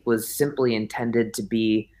think was simply intended to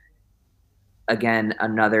be, again,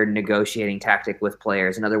 another negotiating tactic with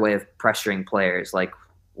players, another way of pressuring players. Like,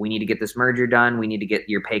 we need to get this merger done. We need to get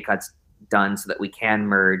your pay cuts done so that we can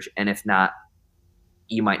merge. And if not,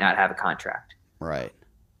 you might not have a contract. Right.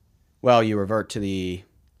 Well, you revert to the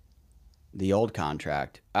old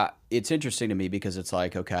contract. It's interesting to me because it's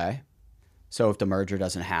like, okay, so if the merger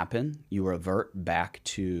doesn't happen, you revert back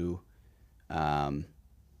to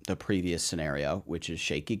the previous scenario, which is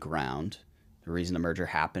shaky ground. The reason the merger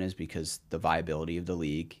happened is because the viability of the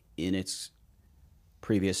league in its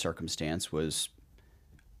previous circumstance was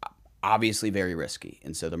obviously very risky.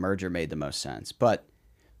 And so the merger made the most sense. But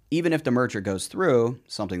even if the merger goes through,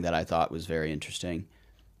 something that I thought was very interesting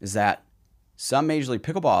is that some Major League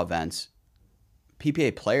Pickleball events,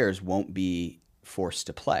 PPA players won't be forced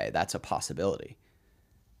to play. That's a possibility.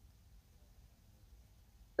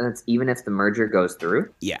 That's even if the merger goes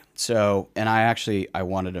through? Yeah. So, and I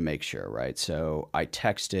wanted to make sure, right? So I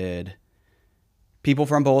texted people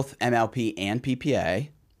from both MLP and PPA,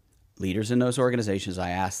 leaders in those organizations. I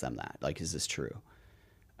asked them that, like, is this true?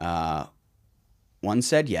 One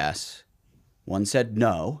said yes. One said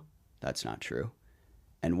no, that's not true.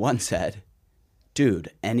 And one said,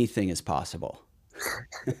 dude, anything is possible.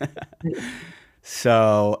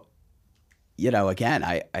 So, again,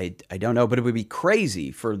 I don't know, but it would be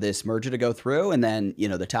crazy for this merger to go through and then,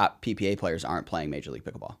 the top PPA players aren't playing Major League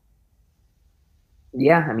Pickleball.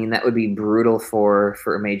 Yeah, I mean, that would be brutal for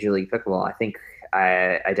Major League Pickleball.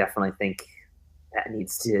 I definitely think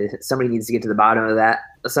somebody needs to get to the bottom of that.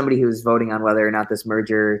 Somebody who's voting on whether or not this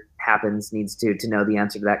merger happens needs to know the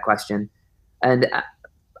answer to that question. And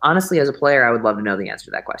honestly, as a player, I would love to know the answer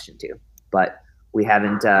to that question too. But we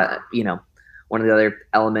haven't, one of the other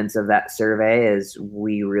elements of that survey is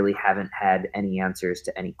we really haven't had any answers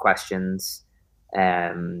to any questions.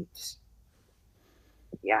 Yeah,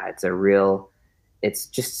 it's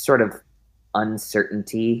just sort of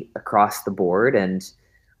uncertainty across the board. And,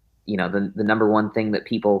 the number one thing that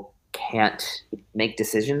people can't make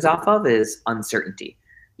decisions off of is uncertainty.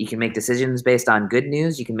 You can make decisions based on good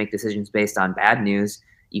news. You can make decisions based on bad news.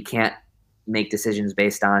 You can't make decisions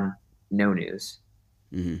based on no news.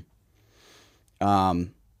 Mm-hmm.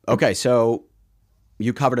 Okay, so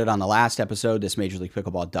you covered it on the last episode, this Major League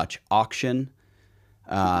Pickleball Dutch auction.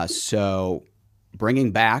 So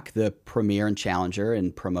bringing back the Premier and Challenger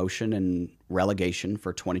in promotion and relegation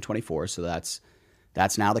for 2024. So that's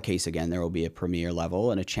now the case again. There will be a Premier level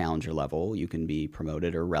and a Challenger level. You can be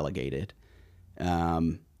promoted or relegated.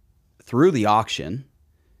 Through the auction,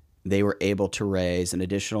 they were able to raise an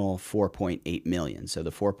additional $4.8 million. So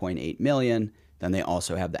the $4.8 million, then they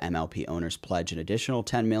also have the MLP owners pledge an additional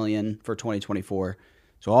 $10 million for 2024.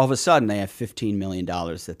 So all of a sudden they have $15 million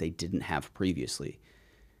that they didn't have previously,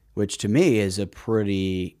 which to me is that's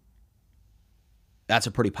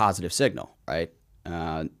a pretty positive signal, right?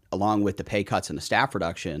 Along with the pay cuts and the staff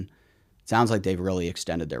reduction, it sounds like they've really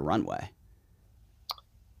extended their runway.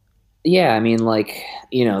 Yeah, I mean,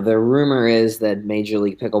 the rumor is that Major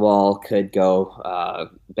League Pickleball could go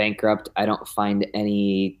bankrupt. I don't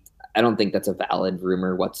think that's a valid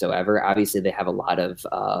rumor whatsoever. Obviously, they have a lot of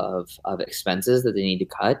expenses that they need to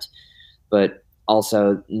cut, but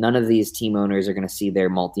also none of these team owners are going to see their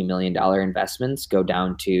multi-million-dollar investments go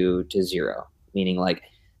down to zero, meaning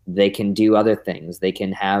they can do other things. They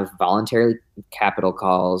can have voluntary capital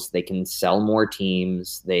calls. They can sell more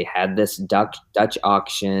teams. They had this Dutch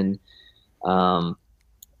auction.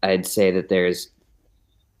 I'd say that there's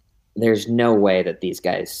no way that these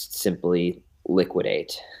guys simply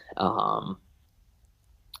liquidate. I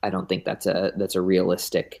don't think that's a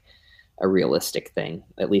realistic thing.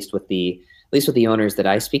 At least with the owners that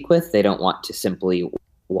I speak with, they don't want to simply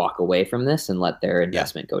walk away from this and let their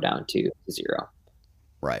investment go down to zero.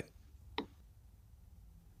 Right.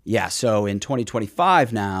 Yeah, so in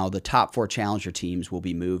 2025 now, the top 4 Challenger teams will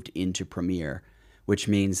be moved into Premier, which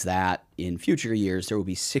means that in future years there will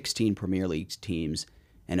be 16 Premier League teams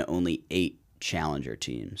and only 8 Challenger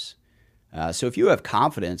teams. So if you have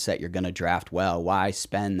confidence that you're going to draft well, why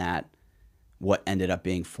spend what ended up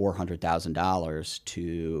being $400,000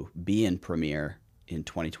 to be in Premier in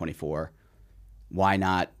 2024? Why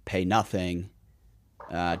not pay nothing,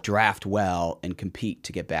 draft well, and compete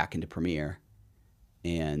to get back into Premier?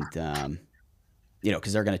 And,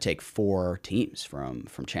 because they're going to take 4 teams from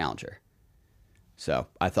Challenger. So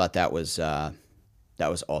I thought that was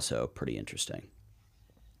also pretty interesting.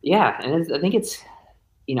 Yeah, and I think it's,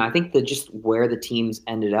 I think that just where the teams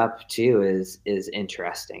ended up too is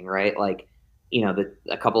interesting, right?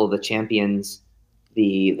 A couple of the champions,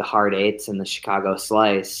 the Hard Eights and the Chicago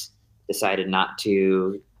Slice, decided not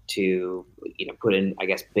to put in, I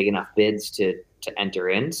guess, big enough bids to enter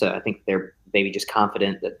in. So I think they're maybe just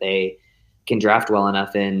confident that they can draft well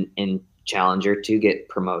enough in Challenger to get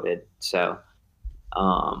promoted. So,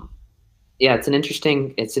 yeah, it's an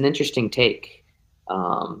interesting take.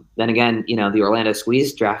 Then again, the Orlando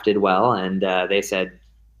Squeeze drafted well, and they said,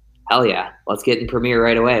 hell yeah, let's get in Premier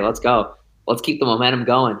right away. Let's go. Let's keep the momentum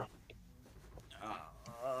going.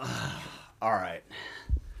 All right.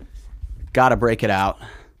 Got to break it out.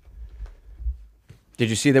 Did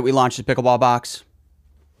you see that we launched the pickleball box?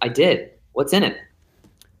 I did. What's in it?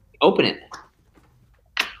 Open it.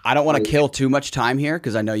 I don't want to kill too much time here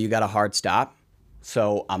because I know you got a hard stop.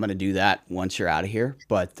 So I'm going to do that once you're out of here.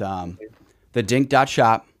 But the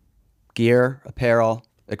Dink.shop, gear, apparel,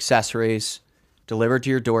 accessories, delivered to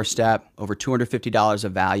your doorstep, over $250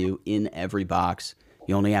 of value in every box.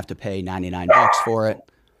 You only have to pay $99 for it.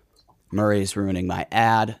 Murray's ruining my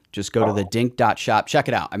ad. Just go to the Dink.shop. Check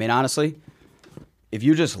it out. I mean, honestly, if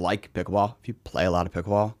you just like pickleball, if you play a lot of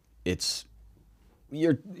pickleball, it's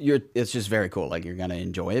just very cool. You're going to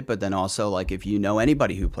enjoy it. But then also, if you know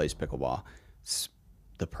anybody who plays pickleball, it's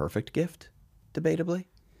the perfect gift, debatably.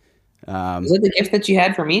 Is it the gift that you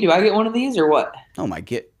had for me? Do I get one of these or what? Oh, my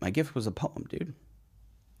gift was a poem, dude.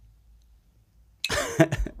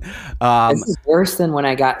 This is worse than when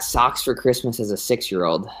I got socks for Christmas as a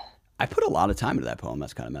 6-year-old. I put a lot of time into that poem.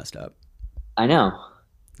 That's kind of messed up. I know.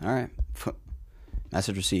 All right.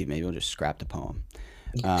 Message received. Maybe we'll just scrap the poem.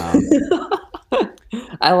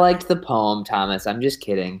 I liked the poem, Thomas. I'm just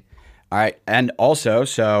kidding. All right. And also,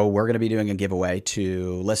 so we're going to be doing a giveaway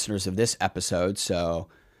to listeners of this episode. So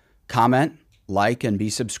comment, like, and be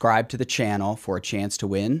subscribed to the channel for a chance to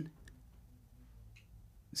win.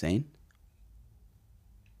 Zane?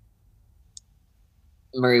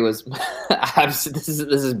 Murray was. This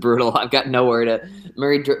is brutal. I've got nowhere to.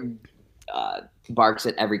 Murray barks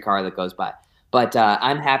at every car that goes by. But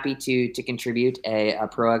I'm happy to contribute a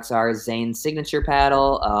Pro XR Zane signature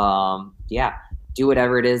paddle. Yeah, do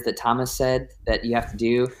whatever it is that Thomas said that you have to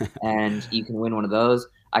do, and you can win one of those.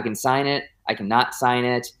 I can sign it. I cannot sign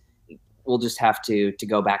it. We'll just have to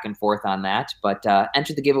go back and forth on that. But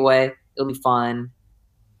enter the giveaway. It'll be fun.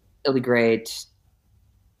 It'll be great.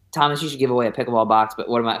 Thomas, you should give away a pickleball box. But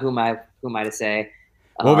who am I to say?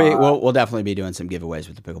 We'll definitely be doing some giveaways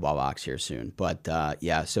with the pickleball box here soon. But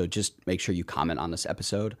yeah, so just make sure you comment on this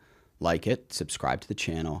episode, like it, subscribe to the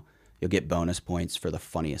channel. You'll get bonus points for the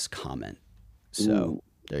funniest comment. So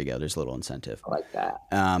there you go. There's a little incentive. I like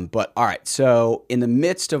that. But all right. So in the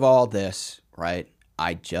midst of all this, right,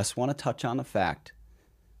 I just want to touch on the fact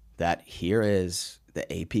that here is the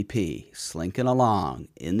APP slinking along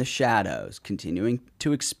in the shadows, continuing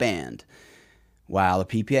to expand while the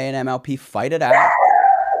PPA and MLP fight it out.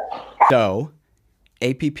 So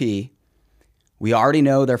APP, we already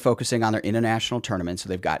know they're focusing on their international tournaments. So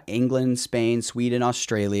they've got England, Spain, Sweden,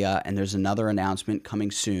 Australia, and there's another announcement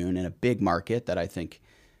coming soon in a big market that I think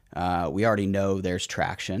we already know there's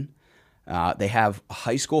traction. They have a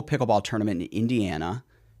high school pickleball tournament in Indiana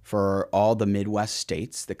for all the Midwest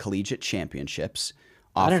states, the collegiate championships,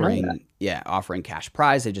 offering cash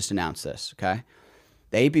prize. They just announced this, okay?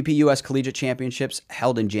 The APP U.S. Collegiate Championships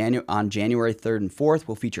held on January 3rd and 4th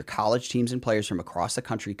will feature college teams and players from across the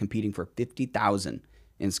country competing for $50,000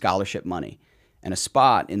 in scholarship money and a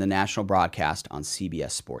spot in the national broadcast on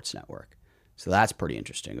CBS Sports Network. So that's pretty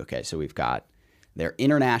interesting. Okay, so we've got their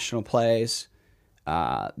international plays.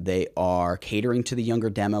 They are catering to the younger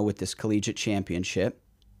demo with this collegiate championship.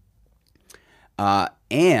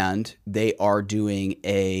 And they are doing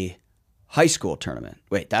a high school tournament.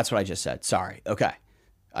 Wait, that's what I just said. Sorry. Okay.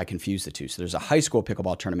 I confused the two. So there's a high school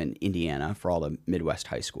pickleball tournament in Indiana for all the Midwest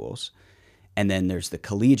high schools. And then there's the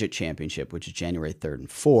collegiate championship, which is January 3rd and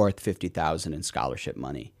 4th, $50,000 in scholarship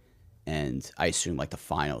money. And I assume like the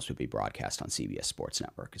finals would be broadcast on CBS Sports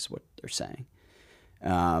Network is what they're saying.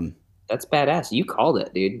 That's badass. You called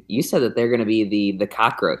it, dude. You said that they're going to be the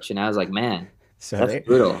cockroach. And I was like, man, so that's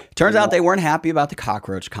brutal. Turns out they weren't happy about the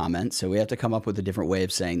cockroach comment, so we have to come up with a different way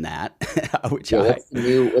of saying that, which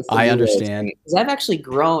I understand. Because I've actually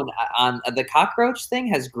grown on the cockroach thing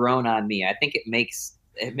has grown on me. I think it makes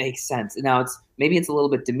sense. Now maybe it's a little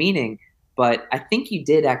bit demeaning, but I think you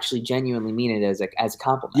did actually genuinely mean it as a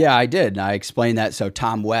compliment. Yeah, I did. And I explained that. So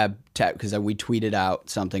Tom Webb, because we tweeted out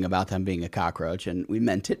something about them being a cockroach, and we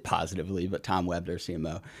meant it positively, but Tom Webb, their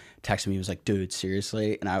CMO, texted me. He was like, dude,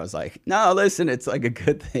 seriously? And I was like, no, listen, it's like a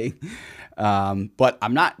good thing. But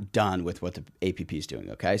I'm not done with what the APP is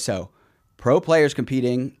doing, okay? So pro players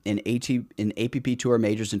competing in APP Tour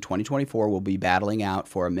Majors in 2024 will be battling out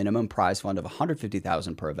for a minimum prize fund of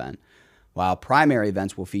 $150,000 per event, while primary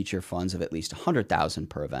events will feature funds of at least $100,000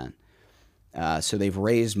 per event. So they've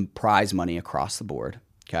raised prize money across the board,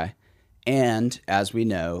 okay? And as we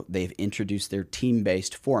know, they've introduced their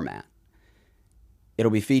team-based format.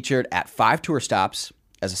 It'll be featured at 5 tour stops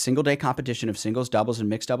as a single-day competition of singles, doubles, and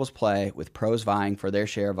mixed doubles play, with pros vying for their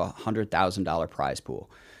share of a $100,000 prize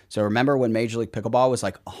pool. So remember when Major League Pickleball was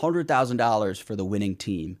like $100,000 for the winning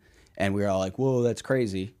team, and we were all like, whoa, that's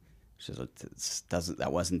crazy. That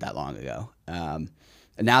wasn't that long ago. And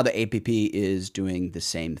now the APP is doing the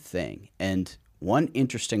same thing. And one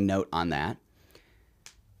interesting note on that,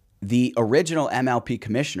 the original MLP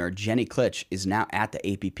commissioner, Jenny Klitsch, is now at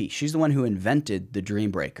the APP. She's the one who invented the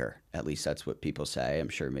Dream Breaker. At least that's what people say. I'm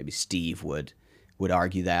sure maybe Steve would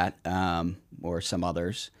argue that, or some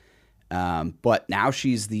others. But now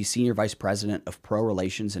she's the senior vice president of pro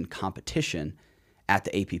relations and competition at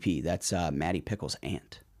the APP. That's Maddie Pickle's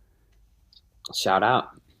aunt. Shout out.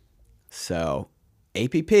 So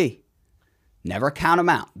APP, never count them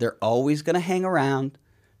out. They're always going to hang around.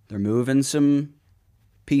 They're moving some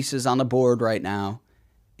pieces on the board right now,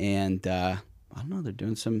 and I don't know, they're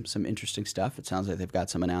doing some interesting stuff. It sounds like they've got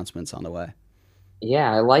some announcements on the way.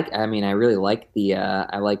 Yeah, I really like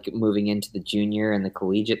I like moving into the junior and the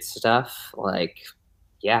collegiate stuff. Like,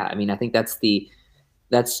 yeah, I mean, I think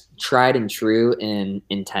that's tried and true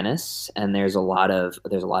in tennis, and there's a lot of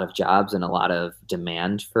jobs and a lot of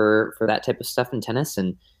demand for that type of stuff in tennis.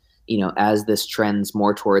 And you know, as this trends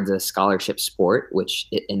more towards a scholarship sport, which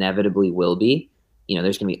it inevitably will be, you know,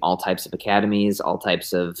 there's going to be all types of academies, all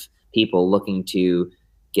types of people looking to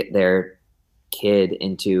get their kid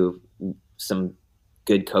into some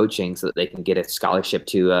good coaching so that they can get a scholarship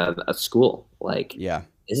to a school. Like, yeah,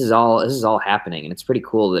 this is all happening, and it's pretty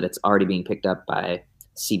cool that it's already being picked up by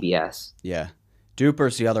CBS. Yeah.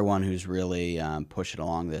 Duper's the other one who's really pushing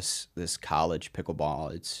along this college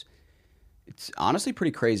pickleball. It's honestly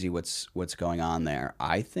pretty crazy what's going on there.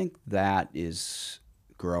 I think that is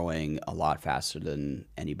growing a lot faster than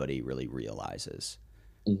anybody really realizes.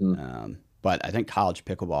 Mm-hmm. But I think college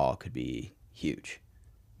pickleball could be huge.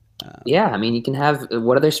 Yeah, I mean, you can have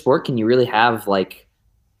what other sport can you really have like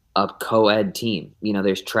a co-ed team? You know,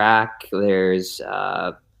 there's track, there's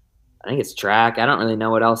I think it's track. I don't really know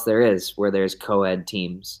what else there is where there's co-ed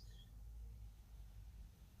teams.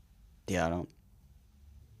 Yeah, I don't.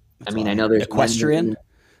 I mean, I know there's equestrian.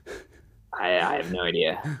 I have no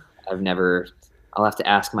idea. I've never. I'll have to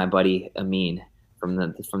ask my buddy Amin from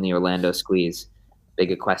the Orlando Squeeze,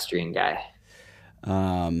 big equestrian guy. At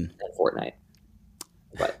Fortnite,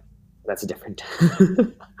 but that's different.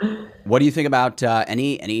 What do you think about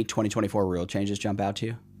any 2024 rule changes jump out to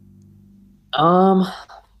you?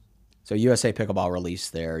 So USA Pickleball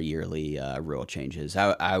released their yearly rule changes.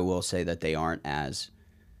 I will say that they aren't as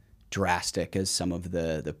drastic as some of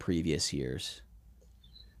the previous years.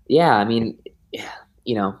 Yeah, I mean,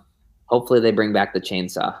 you know, hopefully they bring back the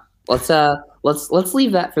chainsaw. Let's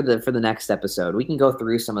leave that for the next episode. We can go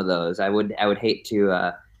through some of those. I would hate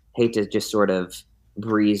to just sort of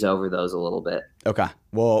breeze over those a little bit. Okay,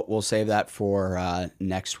 we'll save that for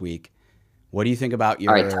next week. What do you think about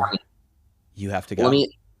your? All right, Tommy. You have to go.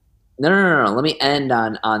 No. Let me end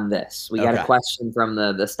on this. We got a question from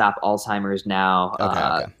the Stop Alzheimer's Now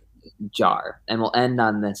jar, and we'll end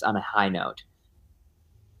on this on a high note.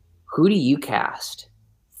 Who do you cast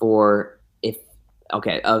for if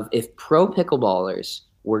pro pickleballers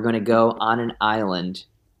were going to go on an island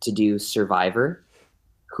to do Survivor?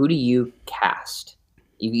 Who do you cast?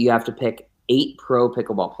 You have to pick 8 pro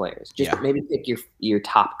pickleball players. Maybe pick your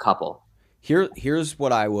top couple. Here's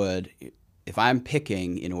what I would, if I'm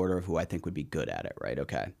picking in order of who I think would be good at it, right?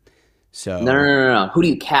 Okay. So No. Who do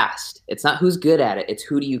you cast? It's not who's good at it. It's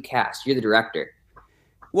who do you cast? You're the director.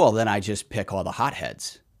 Well, then I just pick all the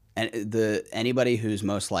hotheads. And anybody who is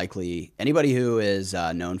known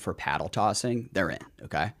for paddle tossing, they're in.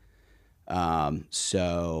 Okay.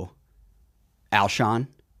 So Alshon.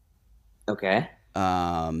 Okay.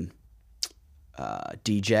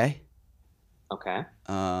 DJ. Okay.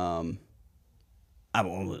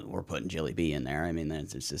 We're putting Jilly B in there. I mean,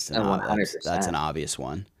 it's just that's an obvious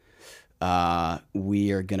one.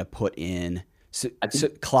 We are gonna put in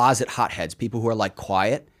closet hotheads, people who are like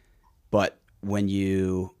quiet, but when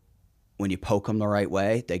you poke them the right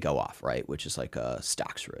way, they go off, right? Which is like a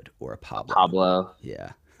Stocksrud or a Pablo.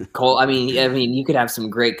 Yeah. Cole. I mean, you could have some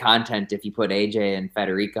great content if you put AJ and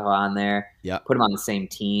Federico on there. Yep. Put them on the same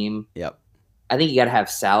team. Yep. I think you got to have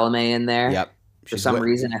Salome in there. Yep. For some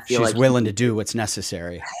reason, I feel like she's willing to do what's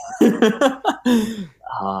necessary. Let's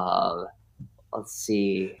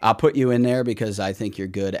see. I'll put you in there because I think you're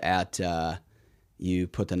good at. You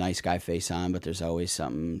put the nice guy face on, but there's always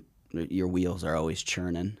something. Your wheels are always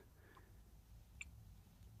churning.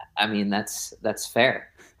 I mean, that's fair.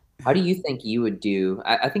 How do you think you would do?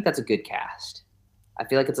 I think that's a good cast. I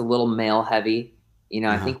feel like it's a little male heavy. You know,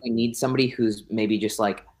 I think we need somebody who's maybe just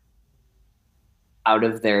like out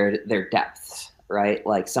of their depths, right?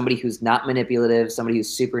 Like somebody who's not manipulative, somebody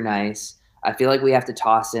who's super nice. I feel like we have to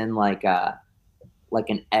toss in like an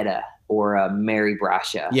Etta or a Mary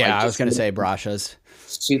Brasha. Yeah, I was going to say Brashas.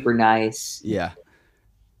 Super nice. Yeah.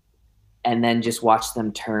 And then just watch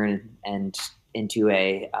them turn and into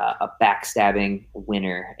a backstabbing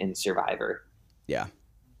winner in Survivor. Yeah,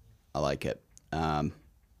 I like it.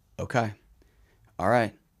 Okay, all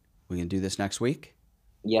right, we can do this next week.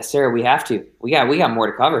 Yes, sir. We have to. We got more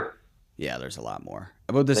to cover. Yeah, there's a lot more.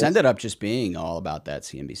 But this ended up just being all about that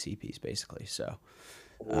CNBC piece, basically. So,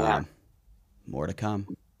 more to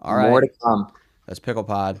come. All right, more to come. That's Pickle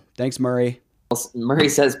Pod. Thanks, Murray. Murray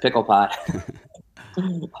says Pickle Pod.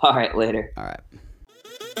 All right, later. All right.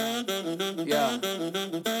 Yeah.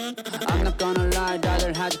 I'm not gonna lie,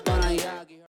 rather had fun.